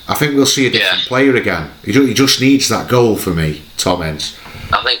 I think we'll see a different player again. He just needs that goal for me, Tom Ince.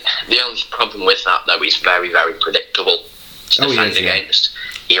 I think the only problem with that though, he's very, very predictable to defend against.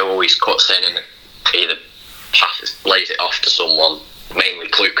 He always cuts in and either lays it off to someone, mainly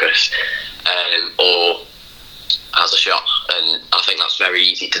Clucas, or has a shot, and I think that's very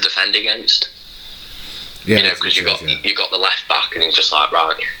easy to defend against. Yeah, because you got the left back, and he's just like,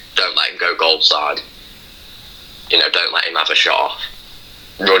 right, don't let him go goal side. Don't let him have a shot off.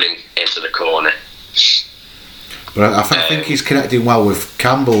 Run him into the corner. But I think he's connecting well with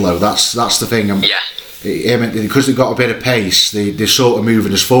Campbell, though. That's the thing. Because they've got a bit of pace, they're sort of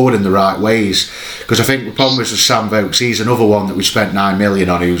moving us forward in the right ways. Because I think the problem is with Sam Vokes, he's another one that we spent 9 million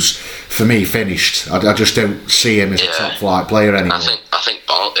on, who's for me finished. I just don't see him as a top flight player anymore. I think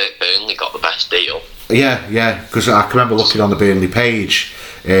Burnley got the best deal. Yeah, because I can remember looking on the Burnley page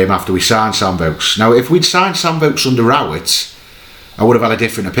after we signed Sam Vokes. Now, if we'd signed Sam Vokes under Rowett, I would have had a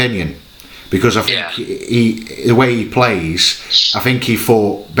different opinion. Because I think the way he plays, I think he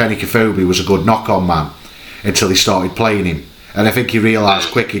thought Benny Kofobi was a good knock-on man until he started playing him. And I think he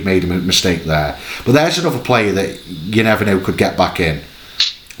realised quick he'd made a mistake there. But there's another player that you never know could get back in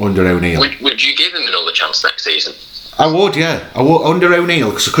under O'Neill. Would you give him another chance next season? I would, yeah. I would, under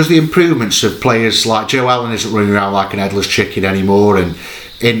O'Neill, because the improvements of players like Joe Allen isn't running around like an headless chicken anymore, and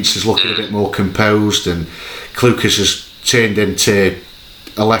Ince is looking a bit more composed, and Clucas has turned into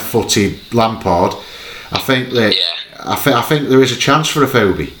a left-footed Lampard. I think that I think there is a chance for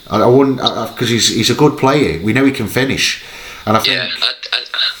Afobe. I wouldn't, because he's a good player. We know he can finish, and I think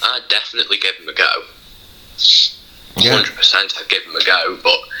I'd definitely give him a go. 100%, I'd give him a go.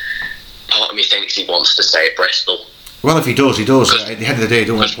 But part of me thinks he wants to stay at Bristol. Well, if he does. At the end of the day, he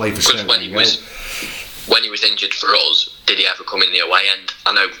doesn't want to play for Stoke. When he was injured for us, did he ever come in the away end?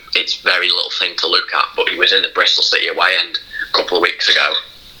 I know it's a very little thing to look at, but he was in the Bristol City away end a couple of weeks ago.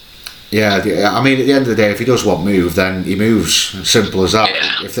 Yeah, I mean, at the end of the day, if he does want move, then he moves. Simple as that.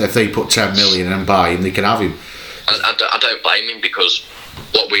 Yeah. If they put 10 million and buy him, they can have him. I don't blame him, because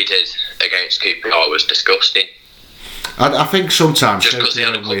what we did against QPR was disgusting. I think sometimes just because he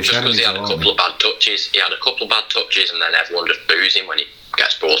had a couple of bad touches. He had a couple of bad touches, and then everyone just boos him when he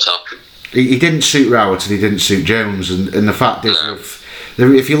gets brought up. He didn't suit Rowett and he didn't suit Jones, and the fact is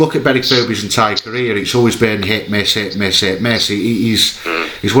if you look at Beric Philby's entire career, it's always been hit, miss, hit, miss, hit, miss. He's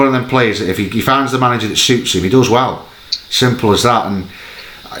one of them players that if he finds the manager that suits him, he does well. Simple as that. And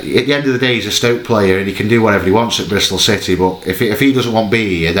at the end of the day, he's a Stoke player and he can do whatever he wants at Bristol City. But if he doesn't want to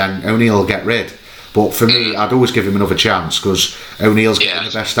be here, then O'Neill will get rid. But for me, I'd always give him another chance because O'Neill's getting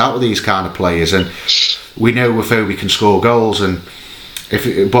the best out of these kind of players, and we know Philby can score goals. And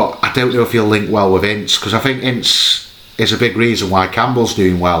but I don't know if he'll link well with Ince, because I think Ince is a big reason why Campbell's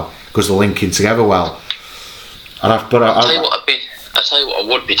doing well, because they're linking together well. And I'll tell you what, I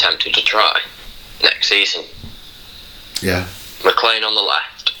would be tempted to try next season. Yeah. McLean on the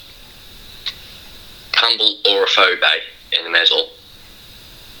left, Campbell or Phobe in the middle,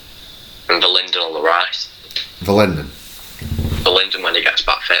 and Verlinden on the right. Verlinden when he gets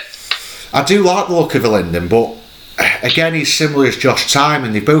back fit. I do like the look of Verlinden, but again, he's similar as Josh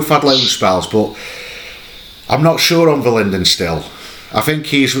Tymon. They've both had loan spells, but I'm not sure on Verlinden still. I think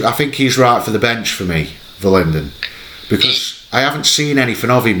he's right for the bench for me, Verlinden, because I haven't seen anything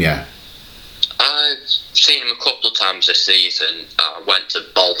of him yet. I've seen him a couple of times this season. I went to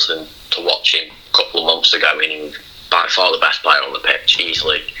Bolton to watch him a couple of months ago, and he was by far the best player on the pitch,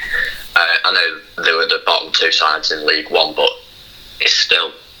 easily. I know they were the bottom two sides in League One, but he's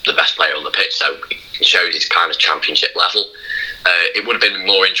still the best player on the pitch, so it shows his kind of championship level. It would have been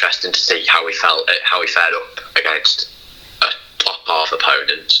more interesting to see how he fared up against a top half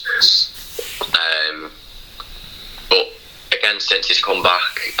opponent. But again, since he's come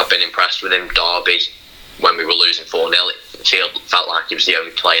back, I've been impressed with him. Derby, when we were losing 4-0, it felt like he was the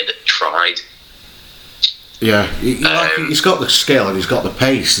only player that tried. Yeah, he's got the skill and he's got the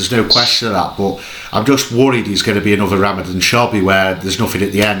pace, there's no question of that, but I'm just worried he's going to be another Ramadan Shobi where there's nothing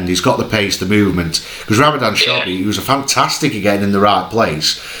at the end. He's got the pace, the movement, because Ramadan Shobi, he was a fantastic at getting in the right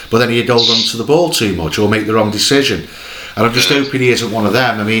place, but then he'd hold on to the ball too much or make the wrong decision, and I'm just hoping he isn't one of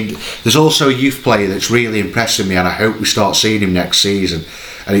them. I mean, there's also a youth player that's really impressing me, and I hope we start seeing him next season,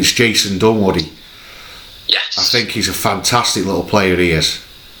 and it's Jason Dunwoody. Yes. I think he's a fantastic little player, he is.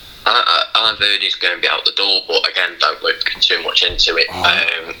 I've heard he's going to be out the door, but again, don't look too much into it.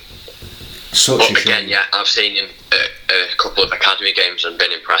 But again, yeah, I've seen him at a couple of academy games and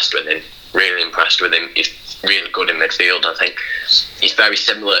been impressed with him. Really impressed with him. He's really good in midfield. I think he's very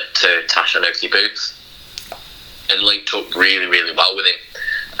similar to Tashanoti Booth, and linked up really, really well with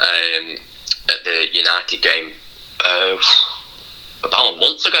him at the United game about a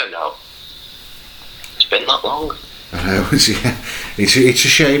month ago now. It's been that long. I know, it's a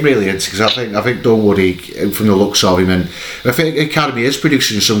shame really, because I think Dunwoody, from the looks of him, and I think the academy is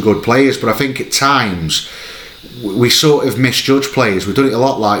producing some good players, but I think at times we sort of misjudge players. We've done it a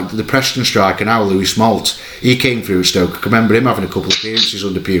lot, like the Preston striker now, Louis Malt. He came through at Stoke. I can remember him having a couple of appearances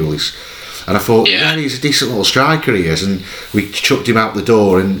under Pulis, and I thought, yeah, he's a decent little striker he is, and we chucked him out the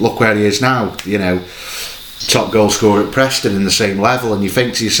door, and look where he is now, you know, top goal scorer at Preston in the same level, and you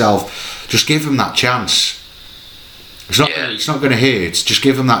think to yourself, just give him that chance. It's not going to hurt. Just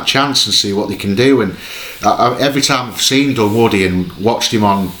give them that chance and see what they can do. And every time I've seen Dunwoody and watched him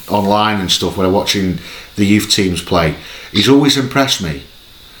online and stuff, when I'm watching the youth teams play, he's always impressed me.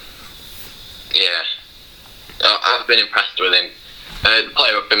 Yeah, I've been impressed with him. The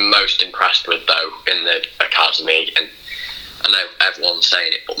player I've been most impressed with, though, in the academy, and I know everyone's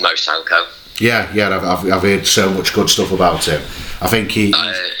saying it, but Mo Sanko. Yeah, I've heard so much good stuff about him. I think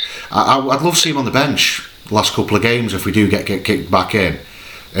I'd love to see him on the bench last couple of games if we do get kicked back in,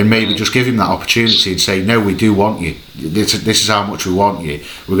 and maybe just give him that opportunity and say, no, we do want you, this is how much we want you,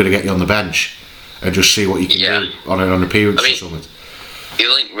 we're going to get you on the bench, and just see what you can do on an appearance or something. He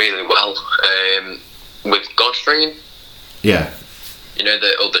linked really well with Godfrey. Yeah, you know,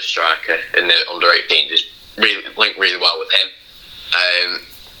 the other striker in the under-18s is really linked really well with him,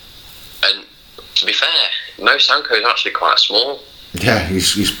 and to be fair, Mo Sanko is actually quite small. Yeah,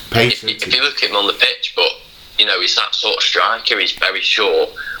 he's patient. If you look at him on the pitch, but you know, he's that sort of striker. He's very short,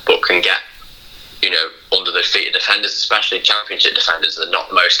 but can get, you know, under the feet of defenders, especially championship defenders. They're not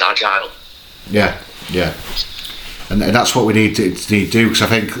the most agile. Yeah, and that's what we need to do. Because I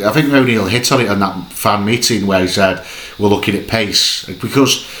think O'Neill hit on it on that fan meeting where he said we're looking at pace,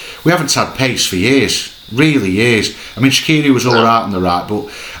 because we haven't had pace for years. Really years. I mean, Shaqiri was all right on the right,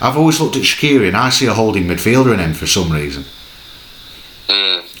 but I've always looked at Shaqiri and I see a holding midfielder in him for some reason.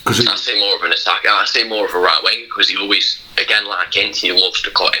 I see more of an attacker. I see more of a right wing, because he always, again, like Ince, he loves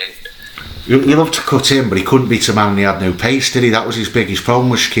to cut in. He loved to cut in, but he couldn't beat a man. He had no pace, did he? That was his biggest problem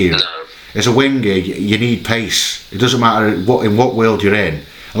with Shaqiri. No. As a winger, you need pace. It doesn't matter in what world you're in,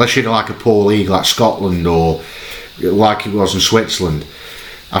 unless you're in like a poor league like Scotland or like it was in Switzerland.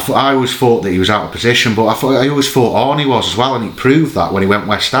 I always thought that he was out of position, but I always thought Arnie was as well, and he proved that when he went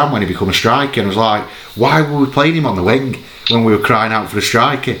West Ham, when he became a striker. And I was like, why were we playing him on the wing when we were crying out for a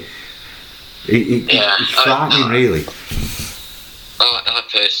striker? It's frightening, really. I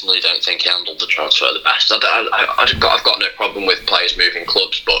personally don't think he handled the transfer the best. I've got no problem with players moving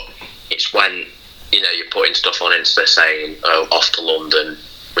clubs, but it's when you're putting stuff on Insta saying, "Oh, off to London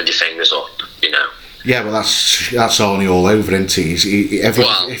with your fingers up," Yeah, but that's Arnie all over, isn't he?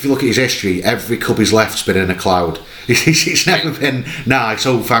 If you look at his history, every club he's left's been in a cloud. It's never been nice.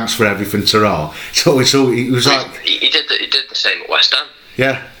 Oh, thanks for everything, ta-ra. So he was like he did the same at West Ham.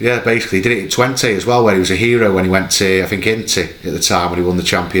 Yeah, basically he did it at 20 as well, where he was a hero when he went to, I think, Inter at the time when he won the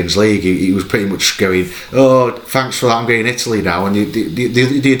Champions League. He was pretty much going, oh, thanks for that, I'm going to Italy now, and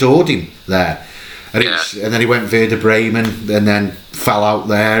they adored him there. And then he went Werder Bremen and then fell out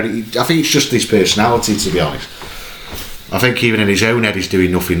there. I think it's just his personality, to be honest. I think even in his own head he's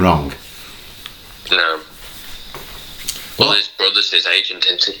doing nothing wrong. No. Well, his brother's his agent,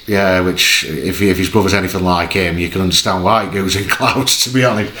 isn't he? Yeah, which, if his brother's anything like him, you can understand why he goes in clouds, to be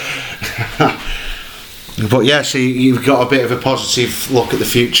honest. But yeah, so you've got a bit of a positive look at the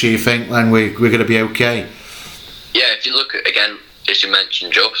future, you think, then we're going to be okay? Yeah, if you look at, again, as you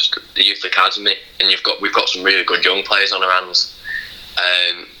mentioned, just the youth academy, and we've got some really good young players on our hands.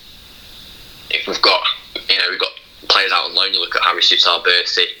 If we've got players out on loan. You look at Harvey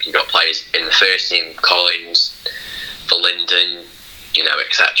SCFC. You've got players in the first team, Collins, for Linden,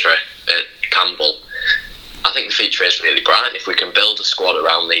 etc. Campbell. I think the future is really bright. If we can build a squad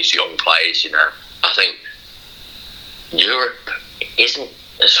around these young players, I think Europe isn't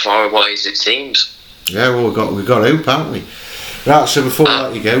as far away as it seems. Yeah, well, we've got hope, haven't we? Right, so before I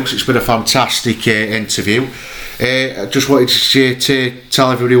let you go, because it's been a fantastic interview, I just wanted to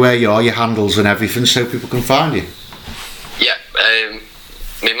tell everybody where you are, your handles and everything, so people can find you. Yeah,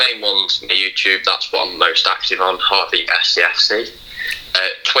 my main one's my YouTube. That's what I'm most active on, Harvey SCFC.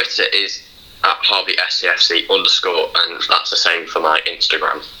 Twitter is at Harvey SCFC _, and that's the same for my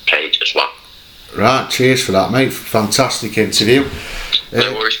Instagram page as well. Right, cheers for that, mate. Fantastic interview.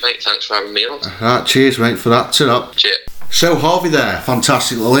 No worries, mate. Thanks for having me on. Right, cheers, mate, for that. Ta-ra. Cheers. So Harvey there,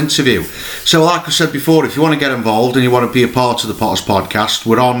 fantastic little interview. So like I said before, if you want to get involved and you want to be a part of the Potters Podcast,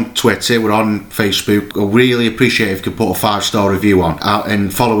 we're on Twitter, we're on Facebook. I really appreciate if you could put a 5-star review on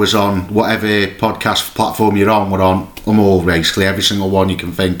and follow us on whatever podcast platform you're on. We're on them all, basically, every single one you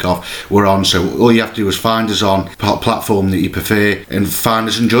can think of, we're on. So all you have to do is find us on a platform that you prefer and find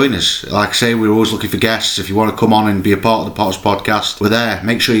us and join us. Like I say, we're always looking for guests. If you want to come on and be a part of the Potters Podcast, we're there.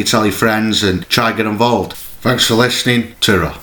 Make sure you tell your friends and try and get involved. Thanks for listening. Ta-ra.